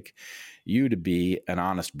 I take you to be an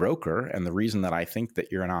honest broker. And the reason that I think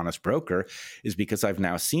that you're an honest broker is because I've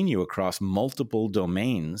now seen you across multiple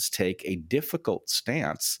domains take a difficult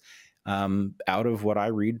stance out of what I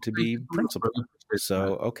read to be principle.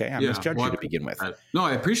 So, okay, I misjudged you to begin with. No,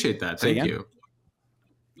 I appreciate that. Thank you.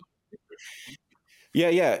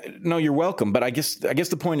 Yeah. No, you're welcome. But I guess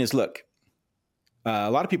the point is, look,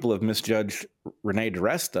 a lot of people have misjudged Rene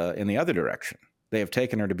DiResta in the other direction. They have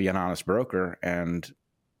taken her to be an honest broker, and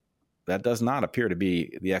that does not appear to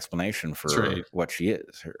be the explanation for what she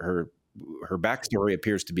is. Her backstory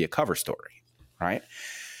appears to be a cover story, right?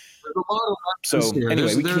 So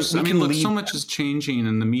anyway, so much is changing,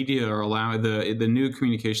 and the media are allowing the new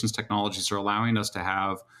communications technologies are allowing us to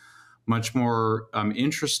have much more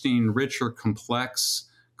interesting, richer, complex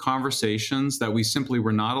conversations that we simply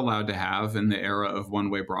were not allowed to have in the era of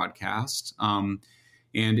one-way broadcast. And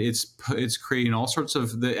it's creating all sorts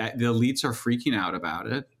of the elites are freaking out about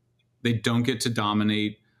it. They don't get to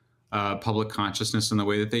dominate public consciousness in the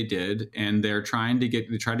way that they did, and they tried to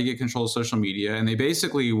get control of social media, and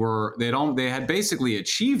they had basically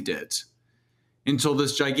achieved it until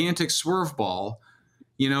this gigantic swerve ball.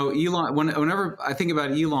 Elon. Whenever I think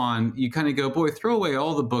about Elon, you kind of go, boy, throw away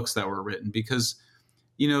all the books that were written, because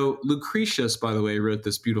Lucretius, by the way, wrote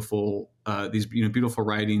these beautiful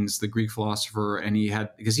writings, the Greek philosopher, and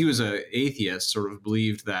because he was an atheist, sort of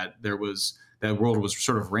believed that that world was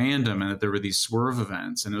sort of random and that there were these swerve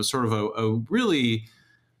events, and it was sort of a really,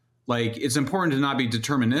 like, it's important to not be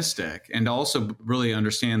deterministic and also really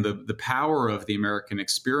understand the power of the American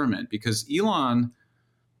experiment, because Elon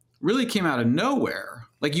really came out of nowhere.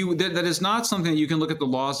 Like that is not something that you can look at the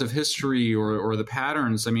laws of history or the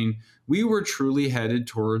patterns. I mean, we were truly headed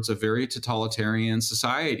towards a very totalitarian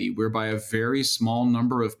society whereby a very small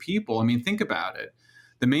number of people, I mean, think about it.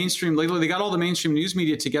 The mainstream, they got all the mainstream news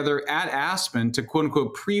media together at Aspen to quote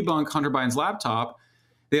unquote pre-bunk Hunter Biden's laptop.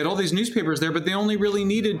 They had all these newspapers there, but they only really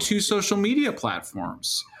needed 2 social media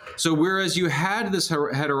platforms. So whereas you had this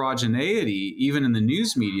heterogeneity, even in the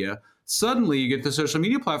news media, suddenly you get the social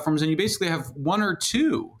media platforms and you basically have 1 or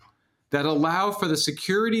 2 that allow for the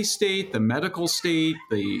security state, the medical state,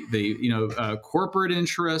 the corporate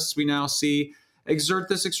interests we now see exert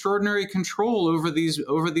this extraordinary control over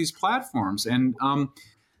these platforms. And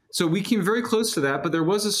so we came very close to that, but there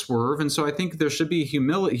was a swerve. And so I think there should be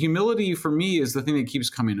humility. Humility for me is the thing that keeps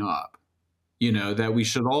coming up, that we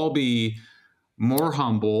should all be more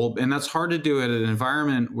humble. And that's hard to do at an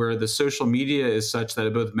environment where the social media is such that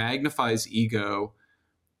it both magnifies ego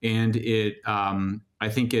and I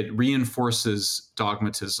think it reinforces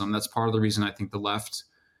dogmatism. That's part of the reason I think the left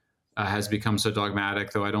has become so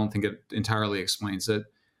dogmatic, though I don't think it entirely explains it.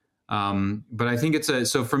 But I think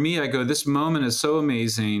so for me, I go, this moment is so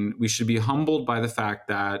amazing. We should be humbled by the fact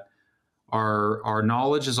that our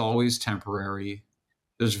knowledge is always temporary.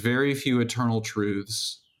 There's very few eternal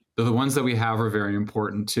truths. Though the ones that we have are very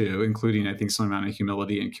important too, including, I think, some amount of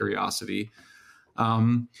humility and curiosity.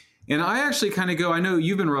 Um, and I actually kind of go, I know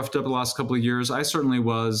you've been roughed up the last couple of years. I certainly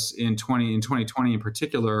was in 2020 in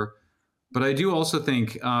particular, but I do also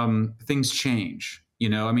think things change.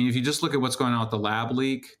 I mean, if you just look at what's going on with the lab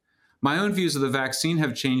leak, my own views of the vaccine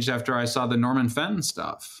have changed after I saw the Norman Fenton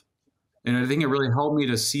stuff. And I think it really helped me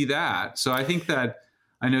to see that. So I think that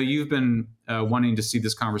I know you've been wanting to see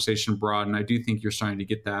this conversation broad, and I do think you're starting to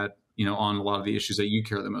get that, on a lot of the issues that you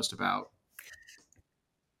care the most about.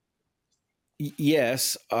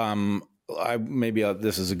 Yes.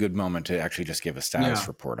 This is a good moment to actually just give a status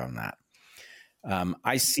report on that.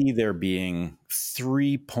 I see there being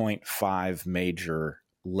 3.5 major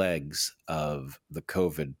legs of the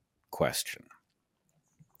COVID question.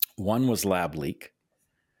 One was lab leak.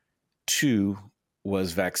 2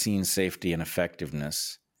 was vaccine safety and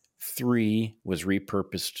effectiveness. 3 was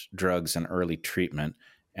repurposed drugs and early treatment.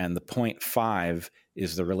 And the 0.5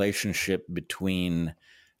 is the relationship between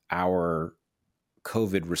our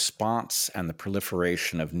COVID response and the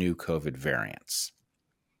proliferation of new COVID variants.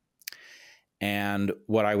 And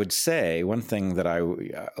what I would say, one thing that I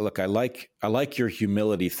like your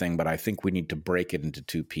humility thing, but I think we need to break it into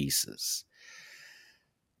 2 pieces.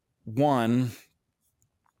 One,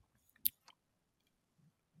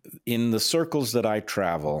 in the circles that I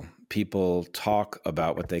travel, people talk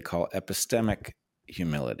about what they call epistemic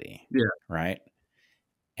humility, right?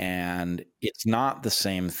 And it's not the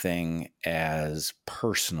same thing as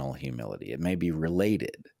personal humility. It may be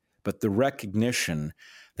related, but the recognition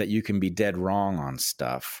that you can be dead wrong on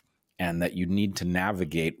stuff and that you need to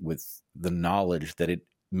navigate with the knowledge that it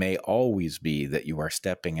may always be that you are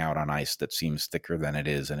stepping out on ice that seems thicker than it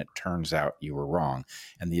is, and it turns out you were wrong,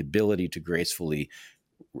 and the ability to gracefully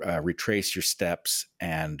retrace your steps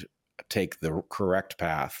and take the correct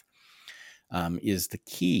path is the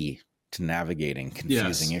key to navigating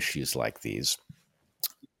confusing issues like these.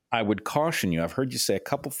 I would caution you, I've heard you say a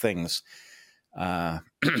couple things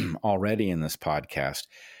already in this podcast.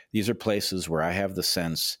 These are places where I have the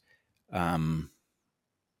sense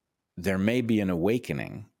there may be an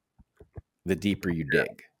awakening the deeper you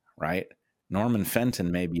dig, right? Norman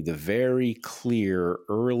Fenton may be the very clear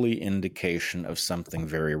early indication of something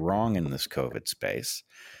very wrong in this COVID space,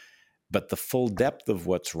 but the full depth of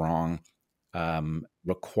what's wrong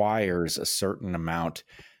requires a certain amount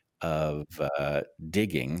of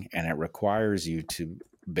digging, and it requires you to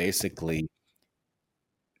basically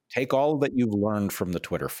take all that you've learned from the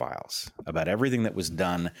Twitter files about everything that was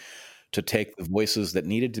done to take the voices that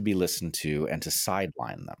needed to be listened to and to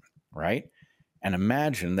sideline them, right? And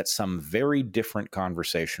imagine that some very different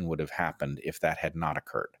conversation would have happened if that had not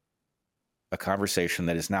occurred. A conversation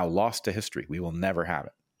that is now lost to history. We will never have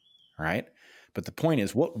it, right? But the point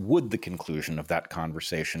is, what would the conclusion of that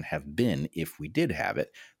conversation have been if we did have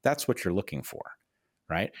it? That's what you're looking for,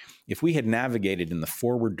 right? If we had navigated in the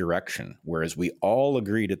forward direction, whereas we all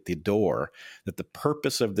agreed at the door that the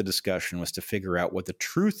purpose of the discussion was to figure out what the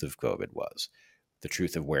truth of COVID was, the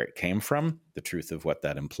truth of where it came from, the truth of what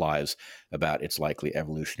that implies about its likely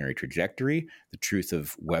evolutionary trajectory, the truth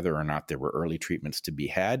of whether or not there were early treatments to be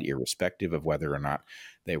had, irrespective of whether or not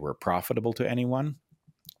they were profitable to anyone,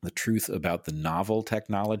 the truth about the novel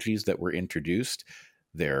technologies that were introduced,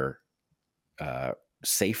 their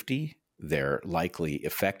safety, their likely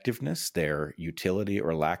effectiveness, their utility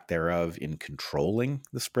or lack thereof in controlling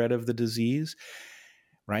the spread of the disease,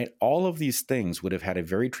 right? All of these things would have had a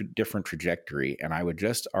very different trajectory. And I would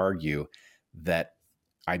just argue that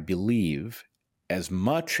I believe, as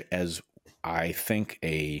much as I think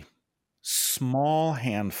a small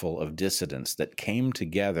handful of dissidents that came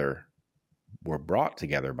together, were brought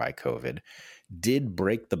together by COVID, did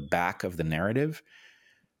break the back of the narrative,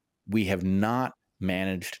 we have not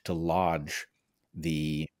managed to lodge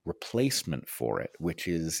the replacement for it, which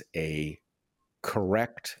is a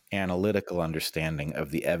correct analytical understanding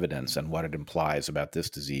of the evidence and what it implies about this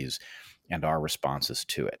disease and our responses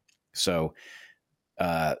to it. So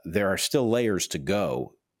there are still layers to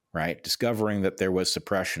go, right? Discovering that there was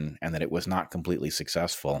suppression and that it was not completely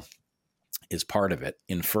successful is part of it.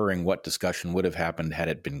 Inferring what discussion would have happened had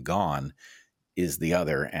it been gone is the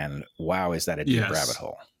other. And wow, is that a deep rabbit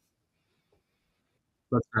hole?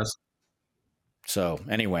 That's awesome. So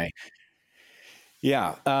anyway,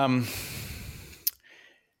 yeah.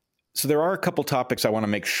 So there are a couple topics I want to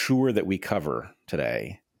make sure that we cover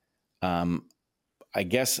today. I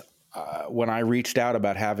guess when I reached out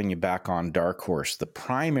about having you back on Darkhorse, the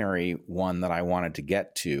primary one that I wanted to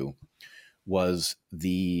get to was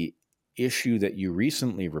the issue that you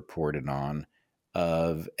recently reported on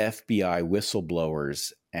of FBI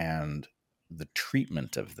whistleblowers and the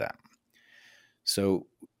treatment of them. So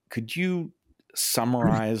could you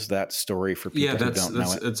summarize that story for people who don't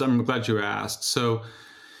know it? I'm glad you asked. So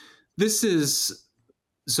this is,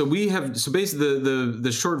 so we have, so basically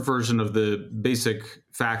the short version of the basic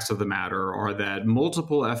facts of the matter are that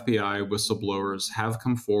multiple FBI whistleblowers have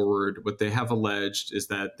come forward. What they have alleged is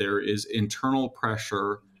that there is internal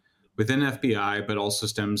pressure within FBI, but also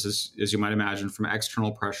stems, as you might imagine, from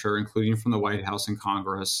external pressure, including from the White House and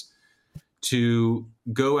Congress, to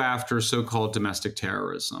go after so-called domestic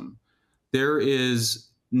terrorism. There is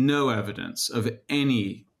no evidence of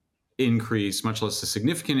any increase, much less a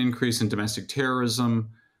significant increase in domestic terrorism.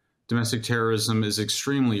 Domestic terrorism is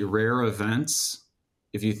extremely rare events.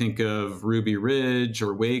 If you think of Ruby Ridge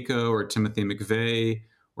or Waco or Timothy McVeigh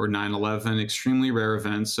or 9/11, extremely rare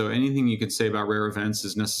events. So anything you could say about rare events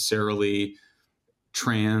is necessarily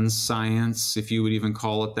trans science, if you would even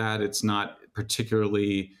call it that. It's not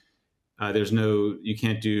particularly, you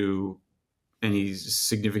can't do any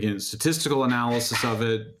significant statistical analysis of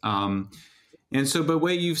it. But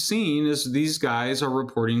what you've seen is these guys are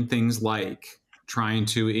reporting things like trying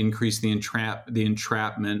to increase the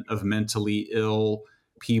entrapment of mentally ill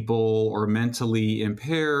people or mentally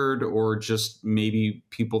impaired, or just maybe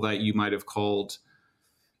people that you might have called,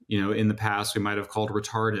 in the past, we might have called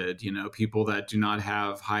retarded, people that do not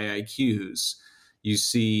have high IQs. You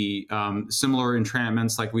see similar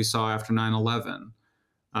entrapments like we saw after 9/11.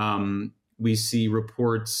 We see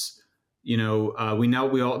reports,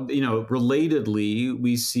 relatedly,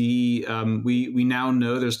 we see, we now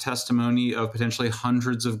know there's testimony of potentially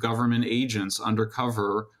hundreds of government agents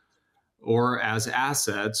undercover or as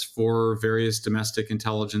assets for various domestic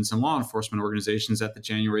intelligence and law enforcement organizations at the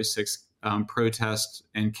January 6th protest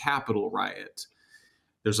and Capitol riot.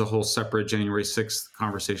 There's a whole separate January 6th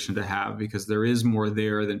conversation to have, because there is more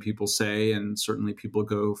there than people say, and certainly people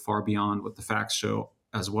go far beyond what the facts show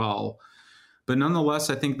as well. But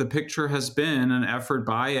nonetheless, I think the picture has been an effort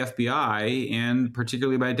by FBI and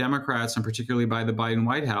particularly by Democrats and particularly by the Biden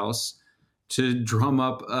White House to drum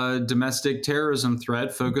up a domestic terrorism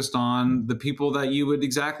threat focused on the people that you would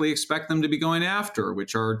exactly expect them to be going after,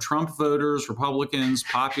 which are Trump voters, Republicans,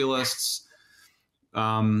 populists,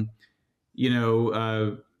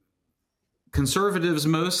 conservatives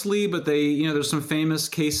mostly, but there's some famous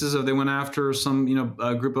cases of they went after some,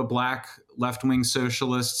 a group of black left-wing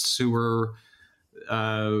socialists who were,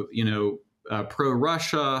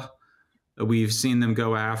 pro-Russia. We've seen them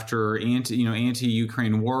go after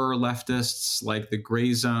anti-Ukraine war leftists, like the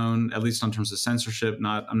Gray Zone, at least in terms of censorship.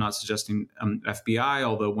 I'm not suggesting FBI,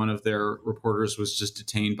 although one of their reporters was just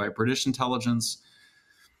detained by British intelligence.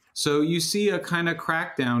 So you see a kind of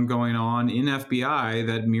crackdown going on in FBI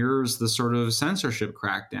that mirrors the sort of censorship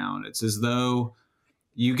crackdown. It's as though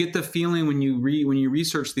you get the feeling when you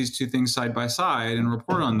research these two things side by side and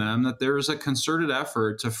report on them that there is a concerted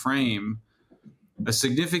effort to frame a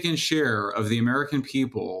significant share of the American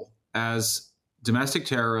people as domestic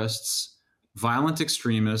terrorists, violent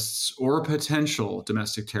extremists, or potential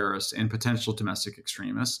domestic terrorists and potential domestic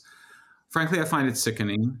extremists. Frankly, I find it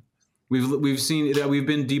sickening. We've seen that we've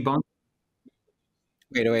been debunked.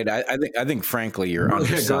 Wait. I think frankly, you're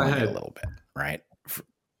underselling it a little bit, right?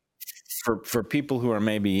 For people who are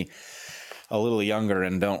maybe a little younger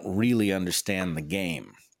and don't really understand the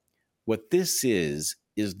game, what this is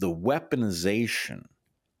the weaponization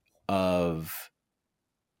of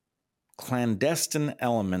clandestine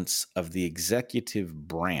elements of the executive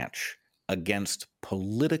branch against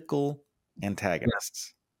political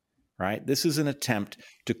antagonists, right? This is an attempt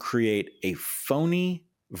to create a phony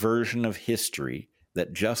version of history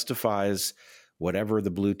that justifies whatever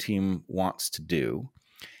the blue team wants to do,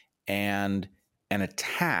 and an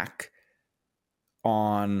attack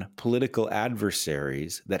on political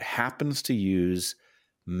adversaries that happens to use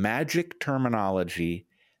magic terminology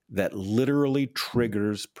that literally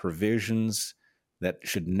triggers provisions that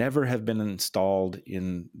should never have been installed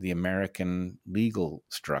in the American legal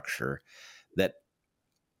structure, that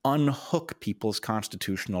unhook people's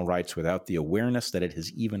constitutional rights without the awareness that it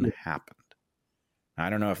has even happened.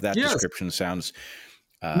 I don't know if that description sounds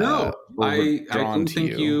no, I don't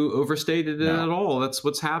think you overstated it at all. That's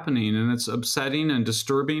what's happening, and it's upsetting and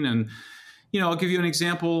disturbing. And I'll give you an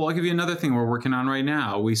example. I'll give you another thing we're working on right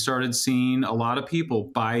now. We started seeing a lot of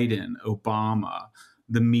people, Biden, Obama,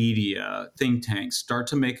 the media, think tanks, start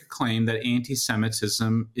to make a claim that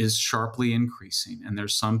anti-Semitism is sharply increasing, and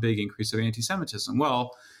there's some big increase of anti-Semitism.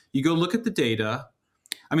 Well, you go look at the data.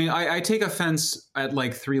 I mean, I take offense at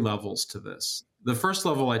like three levels to this. The first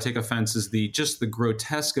level I take offense is the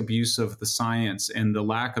grotesque abuse of the science and the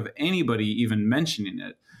lack of anybody even mentioning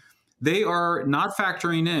it. they are not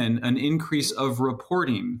factoring in an increase of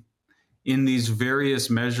reporting in these various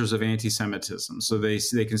measures of anti-Semitism. So they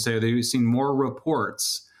can say they've seen more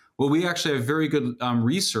reports. Well, we actually have very good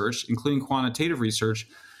research, including quantitative research,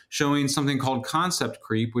 showing something called concept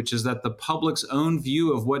creep, which is that the public's own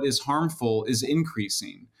view of what is harmful is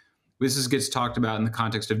increasing. This gets talked about in the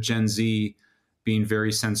context of Gen Z being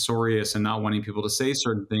very censorious and not wanting people to say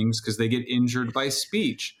certain things because they get injured by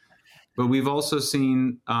speech. But we've also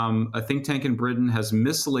seen a think tank in Britain has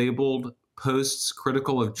mislabeled posts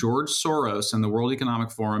critical of George Soros and the World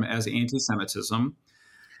Economic Forum as anti-Semitism.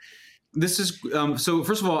 This is so.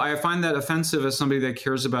 First of all, I find that offensive as somebody that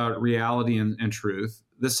cares about reality and truth.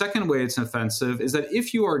 The second way it's offensive is that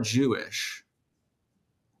if you are Jewish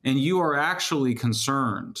and you are actually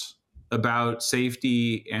concerned about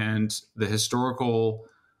safety and the historical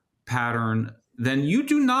pattern, then you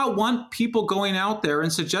do not want people going out there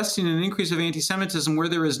and suggesting an increase of anti-Semitism where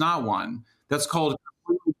there is not one. That's called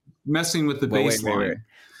messing with the baseline. Wait.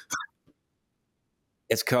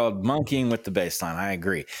 It's called monkeying with the baseline. I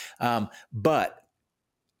agree. But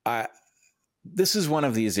this is one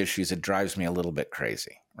of these issues that drives me a little bit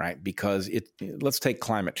crazy, right? Because let's take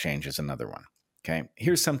climate change as another one. Okay.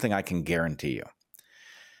 Here's something I can guarantee you.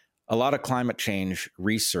 A lot of climate change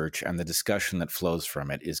research and the discussion that flows from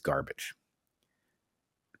it is garbage.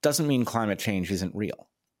 Doesn't mean climate change isn't real,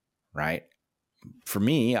 right? For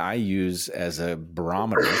me, I use as a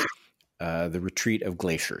barometer the retreat of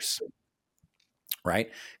glaciers, right?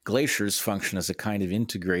 Glaciers function as a kind of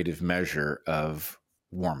integrative measure of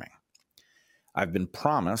warming. I've been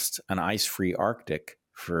promised an ice-free Arctic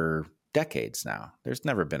for decades now. There's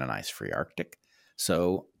never been an ice-free Arctic.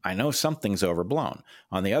 So I know something's overblown.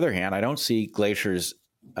 On the other hand, I don't see glaciers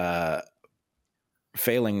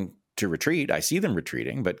failing to retreat. I see them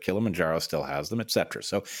retreating, but Kilimanjaro still has them, etc.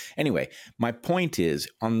 So anyway, my point is,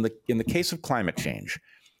 in the case of climate change,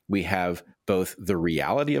 we have both the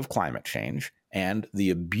reality of climate change and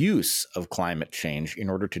the abuse of climate change in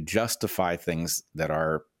order to justify things that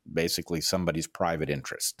are basically somebody's private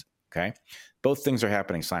interest. Okay? Both things are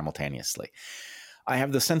happening simultaneously. I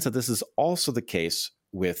have the sense that this is also the case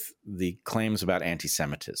with the claims about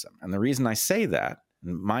anti-Semitism. And the reason I say that,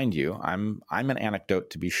 mind you, I'm an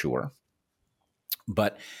anecdote to be sure,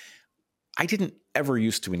 but I didn't ever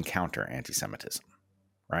used to encounter anti-Semitism,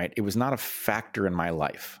 right? It was not a factor in my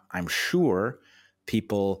life. I'm sure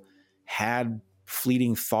people had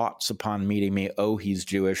fleeting thoughts upon meeting me, oh, he's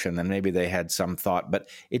Jewish, and then maybe they had some thought, but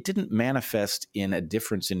it didn't manifest in a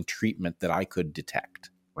difference in treatment that I could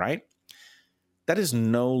detect, right? That is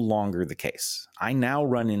no longer the case. I now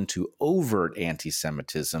run into overt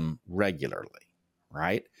anti-Semitism regularly,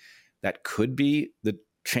 right? That could be the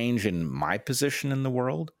change in my position in the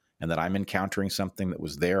world and that I'm encountering something that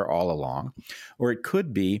was there all along. Or it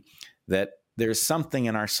could be that there's something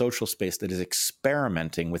in our social space that is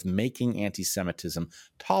experimenting with making anti-Semitism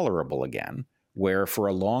tolerable again, where for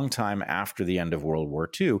a long time after the end of World War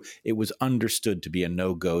II, it was understood to be a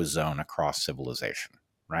no-go zone across civilization,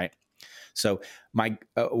 right? So I'm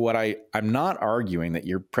not arguing that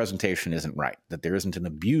your presentation isn't right, that there isn't an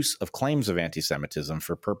abuse of claims of anti-Semitism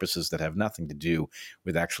for purposes that have nothing to do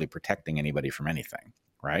with actually protecting anybody from anything,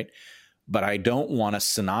 right? But I don't want to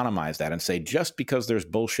synonymize that and say just because there's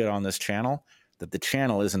bullshit on this channel, that the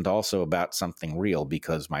channel isn't also about something real,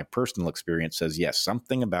 because my personal experience says, yes,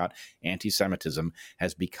 something about anti-Semitism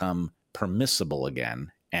has become permissible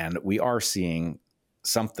again, and we are seeing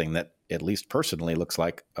something that at least personally looks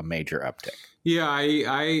like a major uptick. Yeah,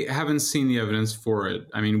 I haven't seen the evidence for it.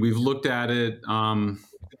 I mean, we've looked at it.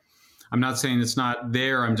 I'm not saying it's not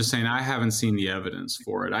there. I'm just saying I haven't seen the evidence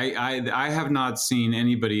for it. I have not seen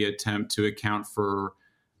anybody attempt to account for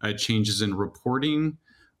changes in reporting,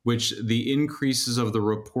 which the increases of the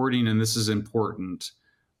reporting, and this is important,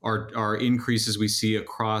 are increases we see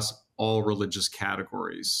across all religious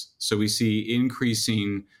categories. So we see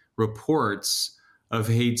increasing reports of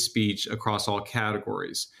hate speech across all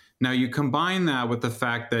categories. Now, you combine that with the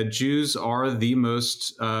fact that Jews are the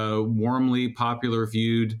most warmly popular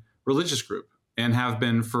viewed religious group and have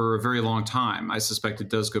been for a very long time. I suspect it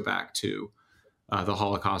does go back to the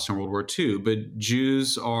Holocaust and World War II. But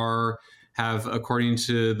Jews have, according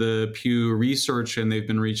to the Pew Research, and they've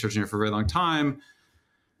been researching it for a very long time,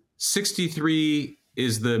 63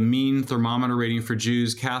 is the mean thermometer rating for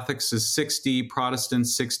Jews. Catholics is 60,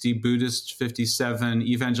 Protestants 60, Buddhists 57,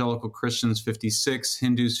 evangelical Christians 56,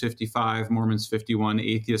 Hindus 55, Mormons 51,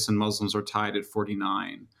 atheists and Muslims are tied at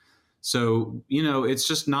 49. So, it's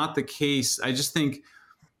just not the case. I just think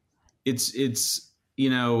it's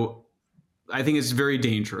I think it's very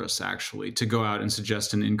dangerous, actually, to go out and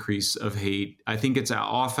suggest an increase of hate. I think it's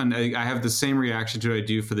often, I have the same reaction to it I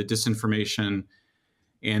do for the disinformation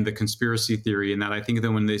and the conspiracy theory, and that I think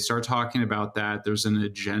that when they start talking about that, there's an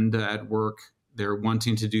agenda at work. They're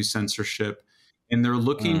wanting to do censorship, and they're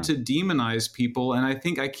looking to demonize people. And I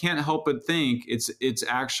think I can't help but think it's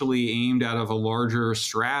actually aimed out of a larger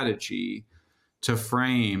strategy to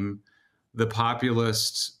frame the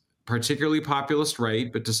populist, particularly populist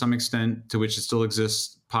right, but to some extent to which it still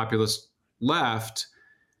exists, populist left,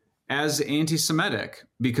 as anti-Semitic,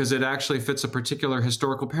 because it actually fits a particular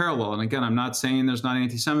historical parallel. And again, I'm not saying there's not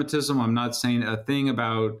anti-Semitism. I'm not saying a thing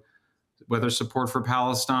about whether support for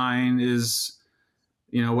Palestine is,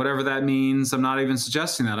 whatever that means. I'm not even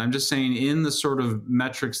suggesting that. I'm just saying in the sort of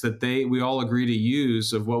metrics that we all agree to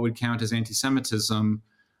use of what would count as anti-Semitism,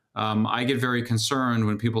 I get very concerned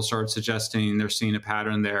when people start suggesting they're seeing a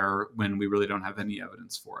pattern there when we really don't have any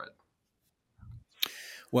evidence for it.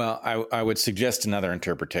 Well, I would suggest another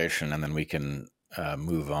interpretation, and then we can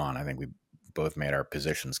move on. I think we both made our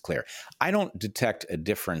positions clear. I don't detect a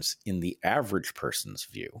difference in the average person's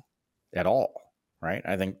view at all, right?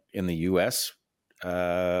 I think in the U.S.,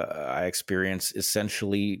 I experience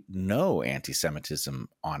essentially no anti-Semitism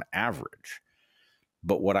on average.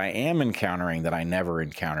 But what I am encountering that I never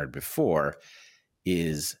encountered before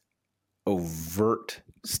is overt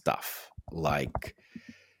stuff like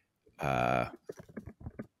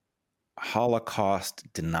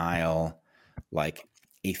Holocaust denial, like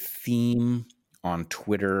a theme on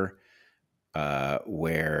Twitter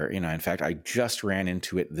where, in fact, I just ran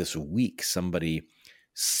into it this week. Somebody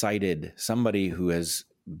cited somebody who has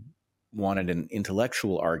wanted an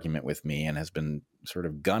intellectual argument with me and has been sort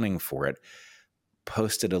of gunning for it,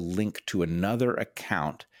 posted a link to another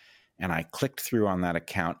account, and I clicked through on that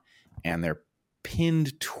account, and their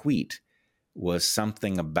pinned tweet was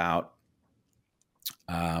something about,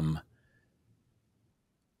 I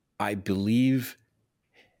believe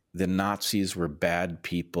the Nazis were bad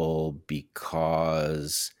people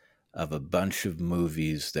because of a bunch of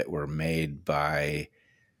movies that were made by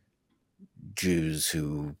Jews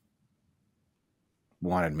who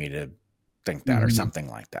wanted me to think that, or something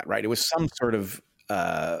like that, right? It was some sort of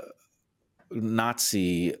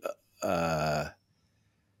Nazi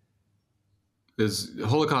is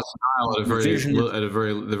Holocaust denial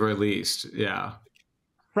the very least. Yeah.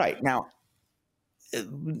 Right. Now,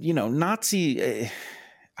 Nazi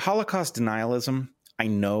Holocaust denialism, I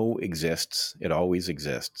know exists. It always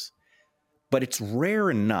exists. But it's rare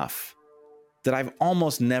enough that I've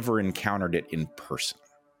almost never encountered it in person,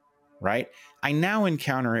 right? I now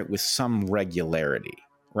encounter it with some regularity,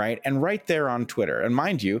 right? And right there on Twitter. And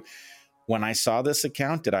mind you, when I saw this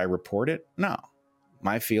account, did I report it? No.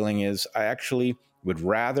 My feeling is I actually would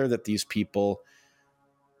rather that these people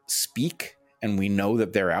speak and we know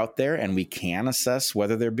that they're out there and we can assess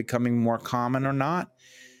whether they're becoming more common or not,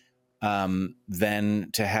 than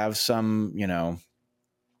to have some,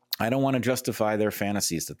 I don't want to justify their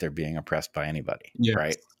fantasies that they're being oppressed by anybody,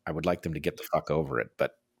 right? I would like them to get the fuck over it,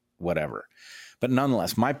 but whatever. But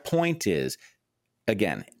nonetheless, my point is,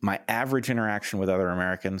 again, my average interaction with other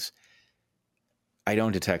Americans, I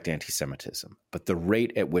don't detect anti-Semitism, but the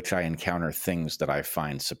rate at which I encounter things that I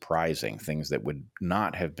find surprising, things that would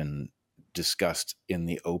not have been discussed in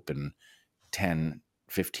the open 10,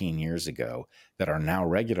 15 years ago that are now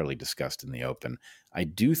regularly discussed in the open, I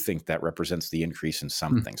do think that represents the increase in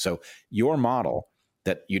something. So your model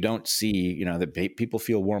that you don't see, that people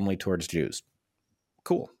feel warmly towards Jews,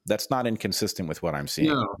 cool. That's not inconsistent with what I'm seeing.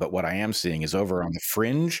 No. But what I am seeing is over on the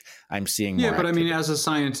fringe, I'm seeing more activity. I mean, as a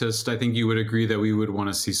scientist, I think you would agree that we would want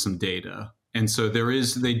to see some data. And so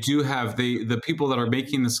the people that are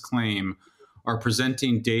making this claim are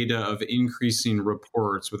presenting data of increasing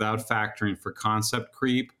reports without factoring for concept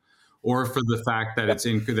creep or for the fact that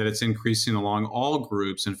it's increasing along all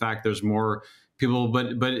groups. In fact, there's more people,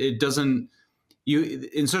 but it doesn't.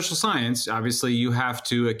 In social science, obviously, you have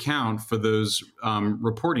to account for those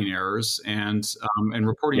reporting errors and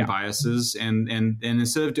reporting biases, and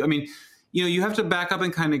instead of, you have to back up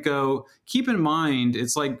and kind of go, keep in mind,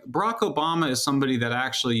 it's like Barack Obama is somebody that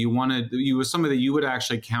actually was somebody that you would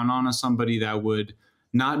actually count on as somebody that would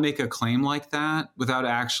not make a claim like that without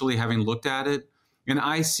actually having looked at it. And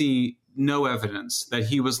I see no evidence that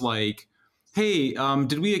he was like, hey,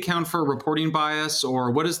 did we account for reporting bias,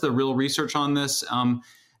 or what is the real research on this?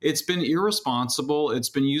 It's been irresponsible. It's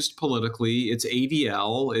been used politically. It's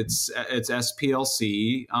ADL. It's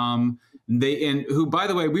SPLC. Who, by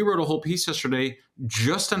the way, we wrote a whole piece yesterday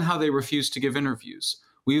just on how they refuse to give interviews.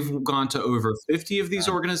 We've gone to over 50 of these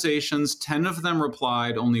organizations. 10 of them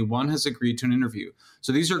replied. Only one has agreed to an interview.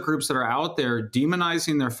 So these are groups that are out there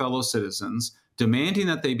demonizing their fellow citizens, demanding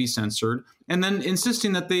that they be censored, and then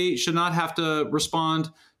insisting that they should not have to respond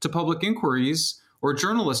to public inquiries or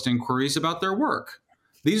journalist inquiries about their work.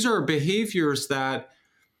 These are behaviors that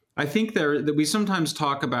I think that we sometimes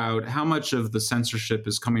talk about how much of the censorship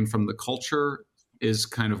is coming from the culture, is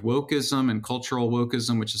kind of wokeism and cultural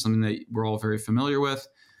wokeism, which is something that we're all very familiar with,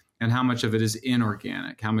 and how much of it is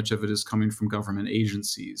inorganic, how much of it is coming from government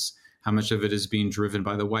agencies, how much of it is being driven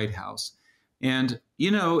by the White House. And,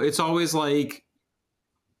 it's always like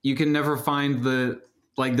you can never find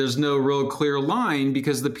there's no real clear line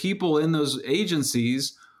because the people in those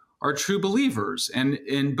agencies are true believers.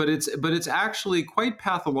 But it's actually quite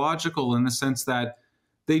pathological in the sense that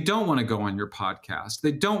they don't want to go on your podcast.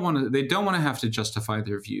 They don't want to have to justify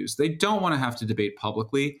their views. They don't want to have to debate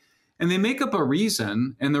publicly. And they make up a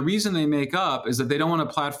reason. And the reason they make up is that they don't want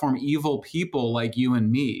to platform evil people like you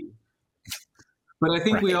and me. But I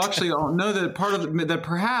think we actually all know that that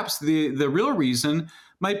perhaps the real reason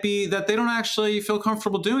might be that they don't actually feel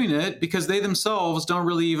comfortable doing it because they themselves don't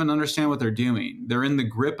really even understand what they're doing. They're in the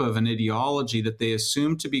grip of an ideology that they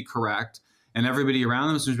assume to be correct, and everybody around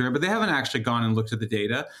them assumes to be correct, but they haven't actually gone and looked at the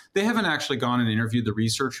data. They haven't actually gone and interviewed the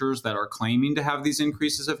researchers that are claiming to have these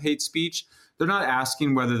increases of hate speech. They're not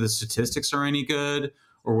asking whether the statistics are any good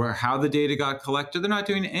or how the data got collected. They're not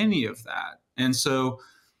doing any of that. And so,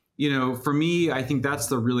 for me, I think that's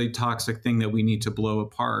the really toxic thing that we need to blow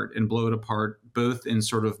apart, and blow it apart both in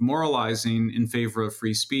sort of moralizing in favor of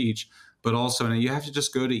free speech, but also you have to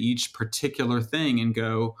just go to each particular thing and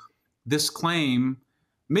go, this claim,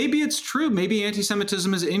 maybe it's true. Maybe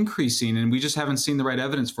anti-Semitism is increasing and we just haven't seen the right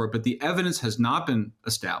evidence for it, but the evidence has not been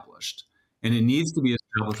established, and it needs to be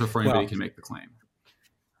established before anybody can make the claim.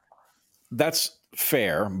 That's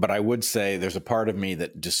fair, but I would say there's a part of me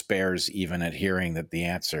that despairs even at hearing that the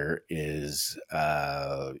answer is,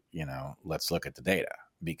 let's look at the data,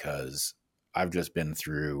 because I've just been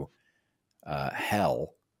through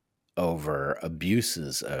hell over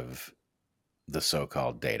abuses of the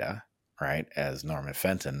so-called data, right? As Norman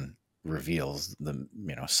Fenton reveals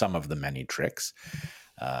some of the many tricks.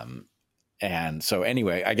 And so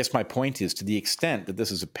anyway, I guess my point is, to the extent that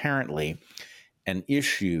this is apparently an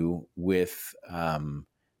issue with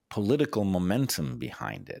political momentum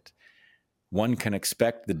behind it, one can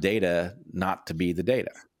expect the data not to be the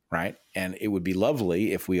data, right? And it would be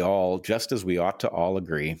lovely if we all, just as we ought to all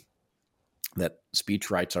agree that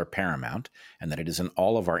speech rights are paramount and that it is in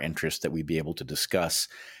all of our interest that we be able to discuss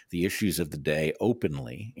the issues of the day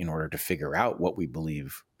openly in order to figure out what we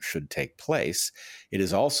believe should take place. It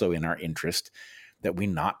is also in our interest that we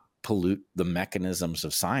not pollute the mechanisms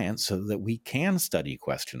of science so that we can study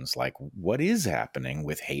questions like what is happening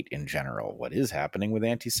with hate in general, what is happening with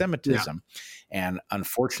anti-Semitism. Yeah. And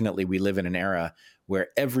unfortunately, we live in an era where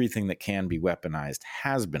everything that can be weaponized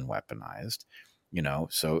has been weaponized.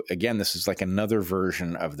 So again, this is like another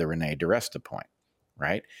version of the Renee DiResta point,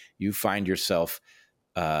 right? You find yourself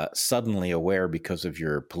suddenly aware because of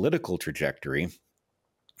your political trajectory,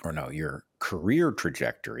 your career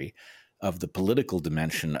trajectory, of the political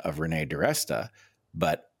dimension of Renee DiResta.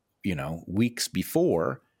 But, weeks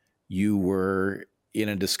before, you were in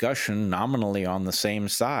a discussion nominally on the same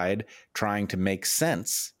side, trying to make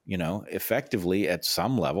sense. Effectively, at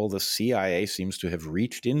some level, the CIA seems to have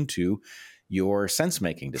reached into your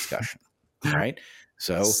sense-making discussion, right?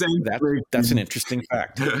 So that's an interesting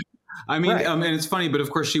fact. I mean, right. And it's funny, but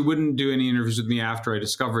of course she wouldn't do any interviews with me after I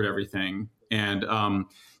discovered everything. And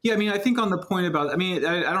I think on the point about, I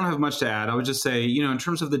don't have much to add. I would just say, in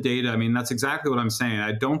terms of the data, that's exactly what I'm saying.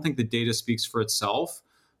 I don't think the data speaks for itself,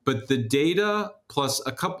 but the data plus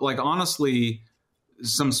a couple, honestly,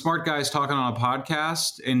 some smart guys talking on a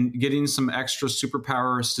podcast and getting some extra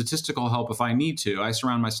superpower statistical help if I need to. I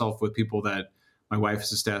surround myself with people that, my wife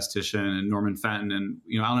is a statistician, and Norman Fenton, and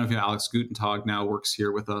I don't know if Alex Gutentag now works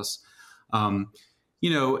here with us. And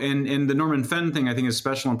the Norman Fenton thing I think is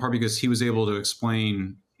special in part because he was able to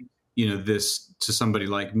explain, this to somebody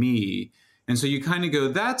like me. And so you kind of go,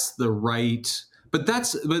 that's the right, but I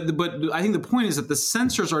think the point is that the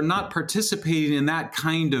censors are not participating in that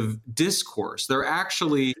kind of discourse. They're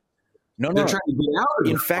actually, they're trying to get out of it.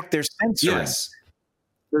 In fact, they're censoring. Yes.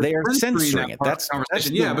 They are censoring it. That's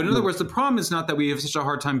conversation. But in other words, the problem is not that we have such a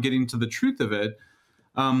hard time getting to the truth of it.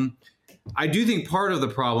 I do think part of the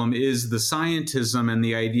problem is the scientism and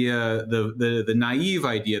the idea, the naive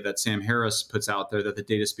idea that Sam Harris puts out there that the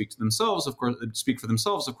data speak for themselves. Of course,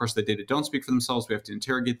 the data don't speak for themselves. We have to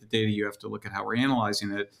interrogate the data. You have to look at how we're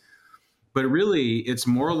analyzing it. But really, it's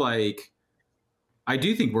more like I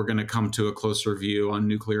do think we're going to come to a closer view on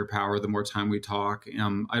nuclear power the more time we talk.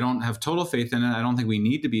 I don't have total faith in it. I don't think we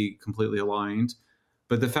need to be completely aligned.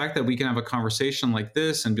 But the fact that we can have a conversation like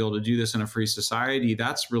this and be able to do this in a free society,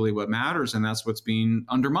 that's really what matters. And that's what's being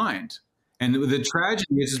undermined. And the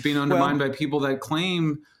tragedy is it's being undermined by people that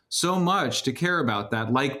claim so much to care about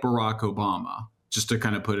that, like Barack Obama, just to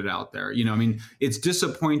kind of put it out there. I mean, it's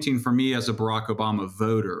disappointing for me as a Barack Obama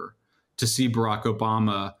voter to see Barack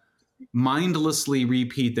Obama mindlessly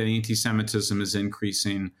repeat that anti-Semitism is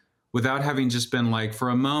increasing without having just been like, for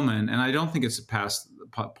a moment, and I don't think it's past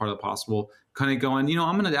part of the possible, kind of going,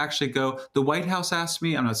 I'm going to actually go, the White House asked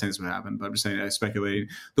me, I'm not saying this would happen, but I'm just saying, I speculated,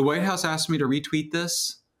 the White House asked me to retweet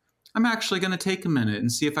this. I'm actually going to take a minute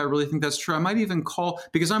and see if I really think that's true. I might even call,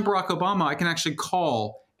 because I'm Barack Obama, I can actually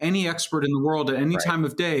call any expert in the world at any time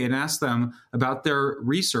of day and ask them about their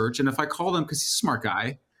research. And if I call them, because he's a smart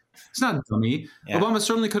guy, it's not a dummy. Yeah. Obama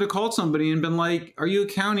certainly could have called somebody and been like, are you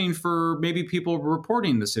accounting for maybe people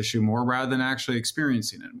reporting this issue more rather than actually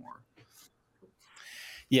experiencing it more?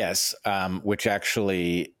 Yes, which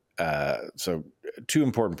actually, so two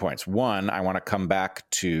important points. One, I want to come back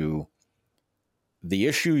to the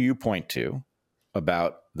issue you point to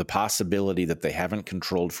about the possibility that they haven't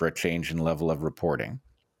controlled for a change in level of reporting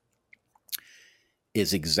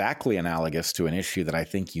is exactly analogous to an issue that I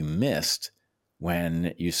think you missed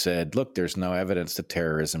when you said, look, there's no evidence that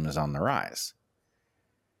terrorism is on the rise.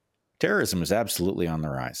 Terrorism is absolutely on the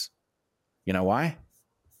rise. You know why?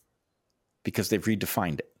 Because they've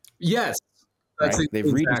redefined it. Yes. Right? They've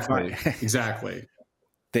exactly. redefined Exactly.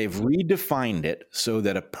 They've redefined it so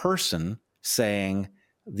that a person saying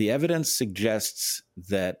the evidence suggests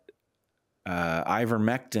that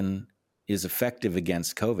ivermectin is effective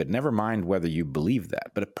against COVID, never mind whether you believe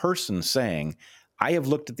that, but a person saying, I have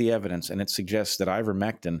looked at the evidence and it suggests that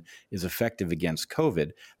ivermectin is effective against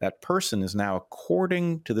COVID, that person is now,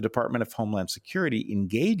 according to the Department of Homeland Security,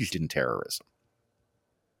 engaged in terrorism.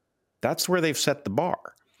 That's where they've set the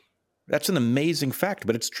bar. That's an amazing fact,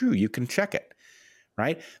 but it's true. You can check it,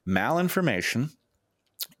 right? Malinformation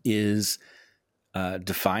is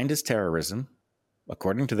defined as terrorism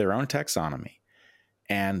according to their own taxonomy.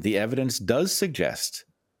 And the evidence does suggest,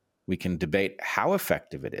 we can debate how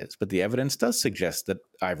effective it is, but the evidence does suggest that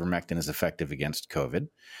ivermectin is effective against COVID.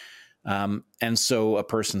 And so a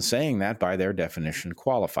person saying that, by their definition,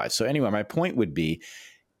 qualifies. So anyway, my point would be,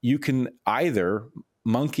 you can either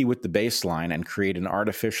monkey with the baseline and create an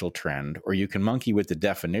artificial trend, or you can monkey with the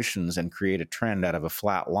definitions and create a trend out of a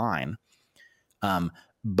flat line.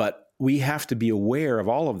 But we have to be aware of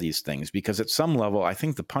all of these things, because at some level, I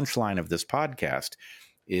think the punchline of this podcast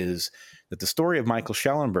is that the story of Michael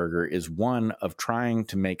Shellenberger is one of trying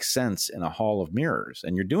to make sense in a hall of mirrors,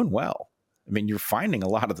 and you're doing well. I mean, you're finding a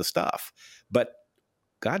lot of the stuff, but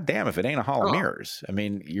God damn, if it ain't a hall of mirrors, I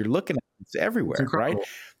mean, you're looking at it's everywhere, right?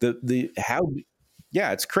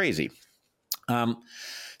 Yeah, it's crazy.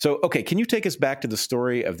 So, okay, can you take us back to the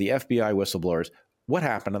story of the FBI whistleblowers? What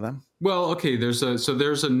happened to them? Well, okay, there's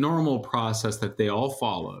a normal process that they all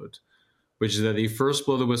followed, which is that they first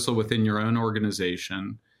blow the whistle within your own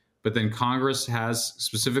organization, but then Congress has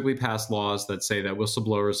specifically passed laws that say that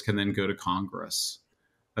whistleblowers can then go to Congress.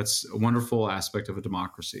 That's a wonderful aspect of a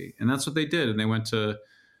democracy. And that's what they did. And they went to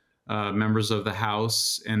members of the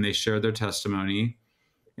House and they shared their testimony.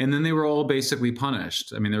 And then they were all basically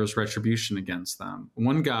punished. I mean, there was retribution against them.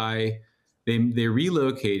 One guy, they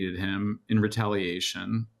relocated him in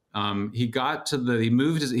retaliation. He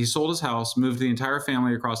sold his house, moved the entire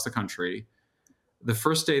family across the country. The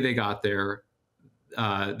first day they got there,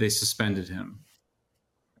 they suspended him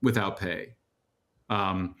without pay.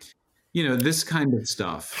 This kind of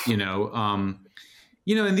stuff, and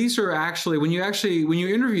these are actually, when you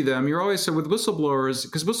interview them, you're always, so with whistleblowers,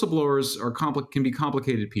 because whistleblowers can be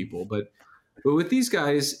complicated people, but with these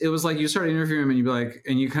guys, it was like you start interviewing them and you'd be like,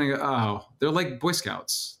 and you kind of go, oh, they're like Boy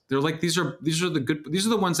Scouts. They're like, these are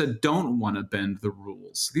the ones that don't want to bend the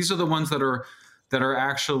rules. These are the ones that are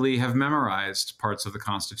actually have memorized parts of the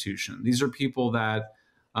Constitution. These are people that,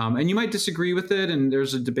 and you might disagree with it, and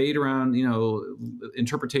there's a debate around,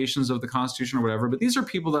 interpretations of the Constitution or whatever, but these are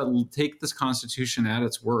people that take this Constitution at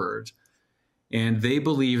its word, and they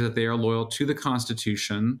believe that they are loyal to the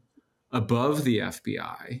Constitution above the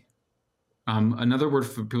FBI. Another word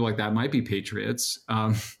for people like that might be patriots.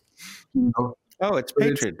 Oh, it's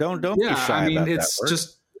patriot. Don't be shy about that word.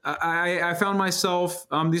 Just I found myself.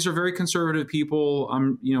 These are very conservative people.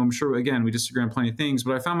 I'm sure. Again, we disagree on plenty of things,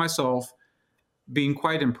 but I found myself being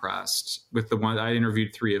quite impressed with the one. I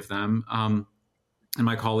interviewed 3 of them, and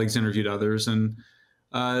my colleagues interviewed others, and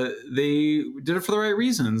they did it for the right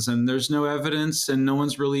reasons, and there's no evidence, and no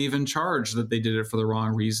one's really even charged that they did it for the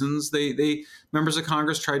wrong reasons. They members of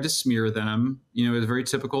Congress tried to smear them. It's a very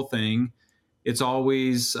typical thing. It's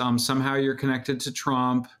always somehow you're connected to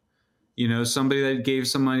Trump. Somebody that gave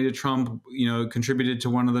some money to Trump, contributed to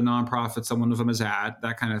one of the nonprofits that one of them is at,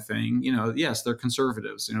 that kind of thing. Yes, they're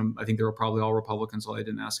conservatives. I think they were probably all Republicans, although I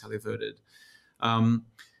didn't ask how they voted.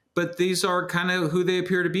 But these are kind of who they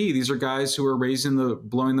appear to be. These are guys who are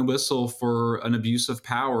blowing the whistle for an abuse of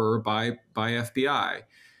power by FBI.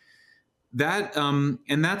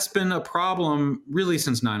 And that's been a problem really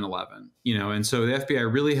since 9/11, and so the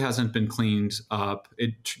FBI really hasn't been cleaned up.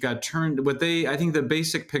 It got turned. I think the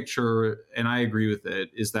basic picture, and I agree with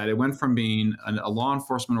it, is that it went from being a law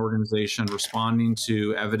enforcement organization responding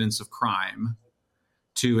to evidence of crime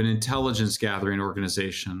to an intelligence gathering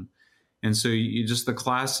organization. And so just the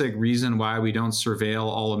classic reason why we don't surveil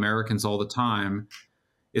all Americans all the time,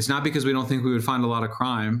 it's not because we don't think we would find a lot of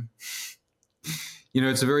crime.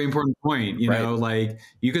 It's a very important point, Right. like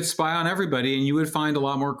you could spy on everybody and you would find a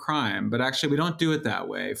lot more crime, but actually we don't do it that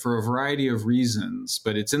way for a variety of reasons.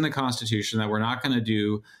 But it's in the Constitution that we're not going to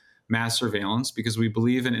do mass surveillance because we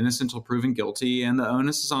believe in innocent until proven guilty, and the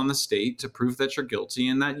onus is on the state to prove that you're guilty.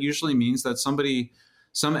 And that usually means that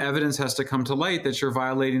some evidence has to come to light that you're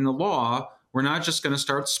violating the law. We're not just going to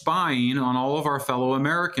start spying on all of our fellow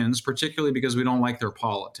Americans, particularly because we don't like their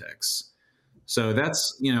politics. So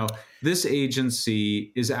that's, this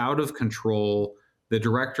agency is out of control. The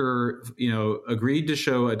director, agreed to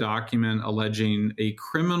show a document alleging a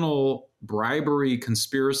criminal bribery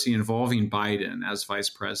conspiracy involving Biden as vice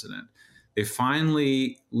president. They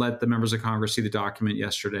finally let the members of Congress see the document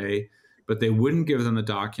yesterday, but they wouldn't give them the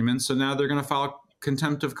document. So now they're going to file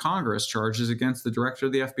contempt of Congress charges against the director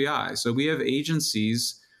of the FBI. So we have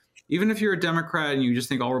agencies, even if you're a Democrat and you just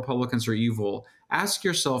think all Republicans are evil, ask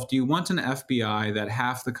yourself, do you want an FBI that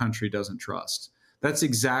half the country doesn't trust? That's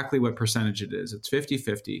exactly what percentage it is. It's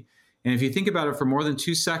 50-50. And if you think about it for more than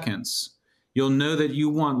 2 seconds, you'll know that you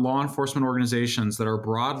want law enforcement organizations that are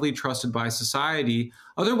broadly trusted by society.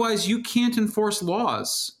 Otherwise, you can't enforce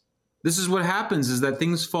laws. This is what happens, is that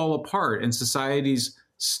things fall apart and societies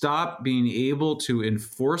stop being able to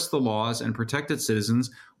enforce the laws and protect its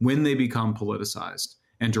citizens when they become politicized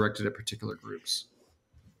and directed at particular groups.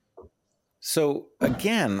 So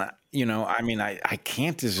again, I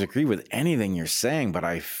can't disagree with anything you're saying, but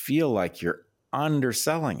I feel like you're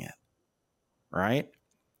underselling it, right?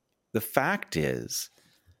 The fact is,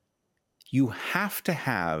 you have to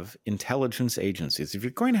have intelligence agencies. If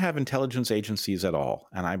you're going to have intelligence agencies at all,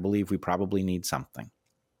 and I believe we probably need something,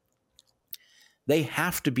 they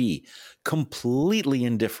have to be completely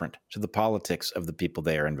indifferent to the politics of the people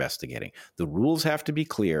they are investigating. The rules have to be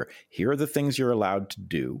clear. Here are the things you're allowed to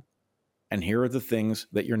do, and here are the things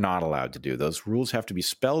that you're not allowed to do. Those rules have to be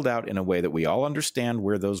spelled out in a way that we all understand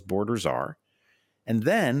where those borders are. And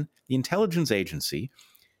then the intelligence agency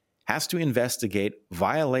has to investigate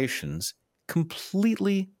violations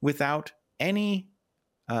completely without any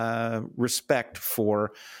respect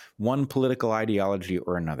for one political ideology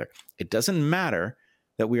or another. It doesn't matter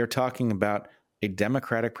that we are talking about a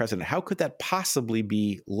Democratic president. How could that possibly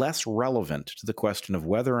be less relevant to the question of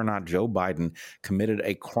whether or not Joe Biden committed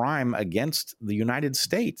a crime against the United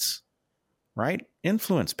States, right?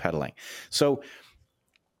 Influence peddling. So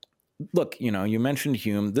look, you mentioned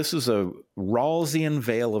Hume. This is a Rawlsian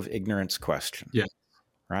veil of ignorance question, yeah,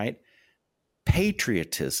 right?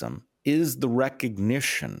 Patriotism is the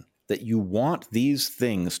recognition that you want these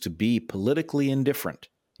things to be politically indifferent.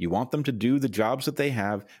 You want them to do the jobs that they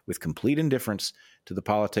have with complete indifference to the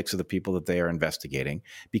politics of the people that they are investigating,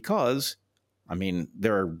 because,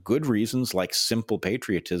 there are good reasons like simple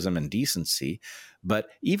patriotism and decency, but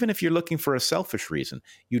even if you're looking for a selfish reason,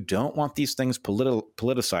 you don't want these things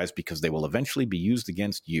politicized because they will eventually be used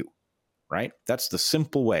against you. Right? That's the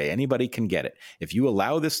simple way. Anybody can get it. If you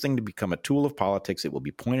allow this thing to become a tool of politics, it will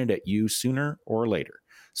be pointed at you sooner or later.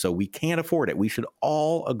 So we can't afford it. We should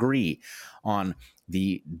all agree on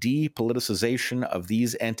the depoliticization of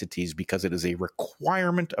these entities because it is a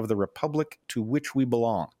requirement of the republic to which we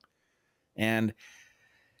belong. And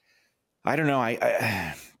I don't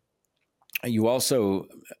know. You also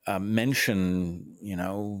mention,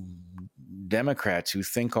 Democrats who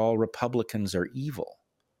think all Republicans are evil.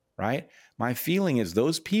 Right? My feeling is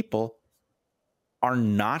those people are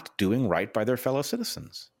not doing right by their fellow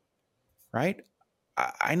citizens, right?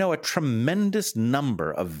 I know a tremendous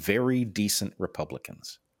number of very decent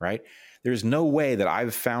Republicans, right? There's no way that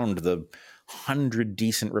I've found the 100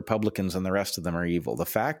 decent Republicans and the rest of them are evil. The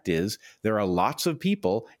fact is, there are lots of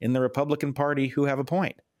people in the Republican Party who have a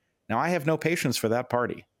point. Now, I have no patience for that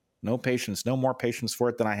party. No patience, no more patience for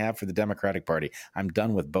it than I have for the Democratic Party. I'm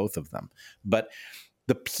done with both of them. But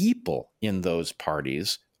the people in those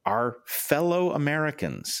parties are fellow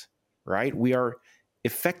Americans, right? We are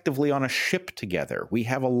effectively on a ship together. We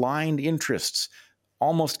have aligned interests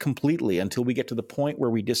almost completely until we get to the point where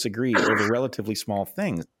we disagree over relatively small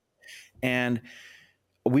things. And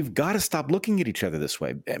we've got to stop looking at each other this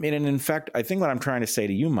way. I mean, and in fact, I think what I'm trying to say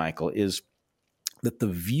to you, Michael, is that the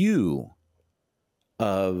view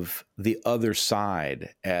of the other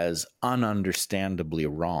side as ununderstandably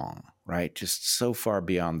wrong, right, just so far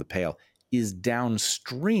beyond the pale, is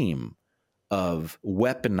downstream of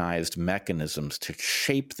weaponized mechanisms to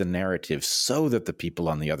shape the narrative so that the people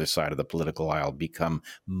on the other side of the political aisle become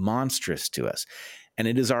monstrous to us. And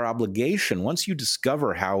it is our obligation, once you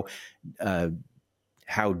discover how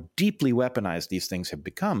deeply weaponized these things have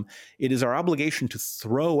become, it is our obligation to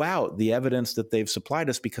throw out the evidence that they've supplied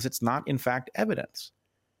us because it's not, in fact, evidence.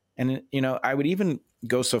 And, I would even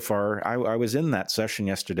go so far. I was in that session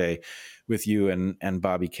yesterday with you and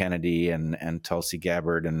Bobby Kennedy and Tulsi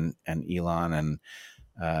Gabbard and Elon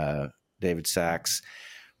and David Sachs.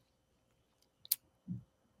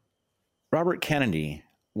 Robert Kennedy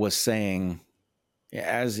was saying,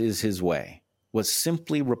 as is his way, was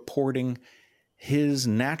simply reporting his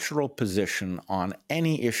natural position on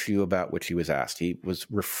any issue about which he was asked. He was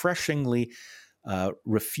refreshingly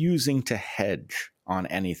refusing to hedge on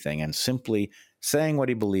anything and simply saying what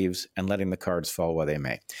he believes and letting the cards fall where they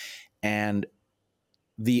may. And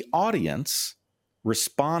the audience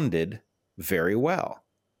responded very well,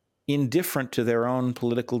 indifferent to their own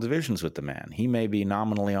political divisions with the man. He may be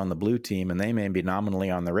nominally on the blue team and they may be nominally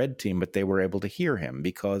on the red team, but they were able to hear him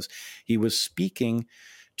because he was speaking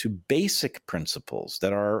to basic principles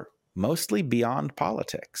that are mostly beyond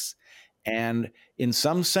politics. And in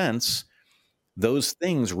some sense, those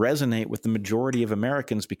things resonate with the majority of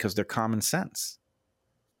Americans because they're common sense,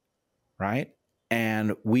 right?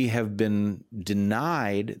 And we have been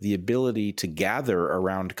denied the ability to gather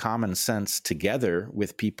around common sense together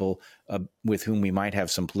with people with whom we might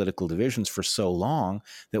have some political divisions for so long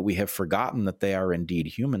that we have forgotten that they are indeed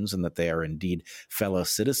humans and that they are indeed fellow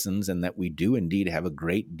citizens and that we do indeed have a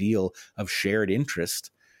great deal of shared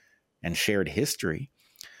interest and shared history.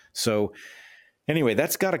 So anyway,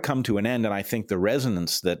 that's got to come to an end. And I think the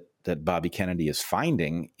resonance that Bobby Kennedy is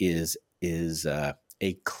finding is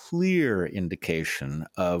a clear indication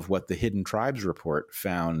of what the Hidden Tribes report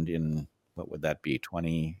found in, what would that be,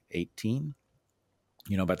 2018?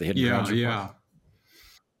 About the Hidden Tribes report?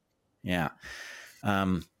 Yeah.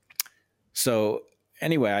 So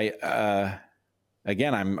anyway,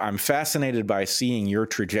 again, I'm fascinated by seeing your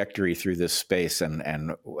trajectory through this space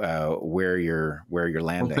and where you're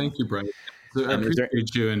landing. Well, thank you, Bret. I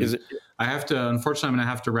appreciate you. And unfortunately, I'm going to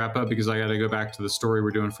have to wrap up because I got to go back to the story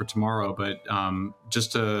we're doing for tomorrow. But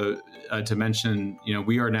just to mention,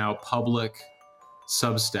 we are now public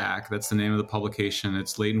Substack. That's the name of the publication.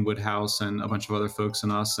 It's Leighton Woodhouse and a bunch of other folks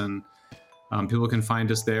and us. And people can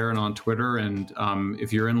find us there and on Twitter. And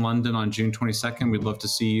if you're in London on June 22nd, we'd love to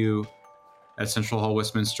see you at Central Hall,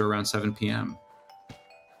 Westminster around 7 p.m.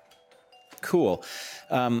 Cool.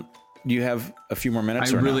 Do you have a few more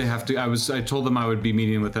minutes? I really have to. I told them I would be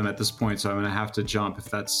meeting with them at this point, so I'm going to have to jump.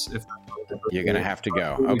 If you're going to have to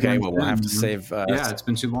go. Okay. Well, we'll have to save. It's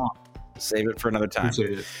been too long. Save it for another time.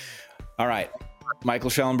 Appreciate it. All right, Michael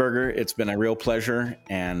Shellenberger. It's been a real pleasure,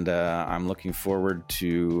 and I'm looking forward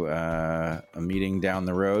to a meeting down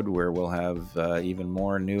the road where we'll have even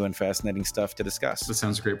more new and fascinating stuff to discuss. That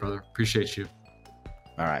sounds great, brother. Appreciate you.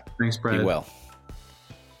 All right. Thanks, Bret. Be well.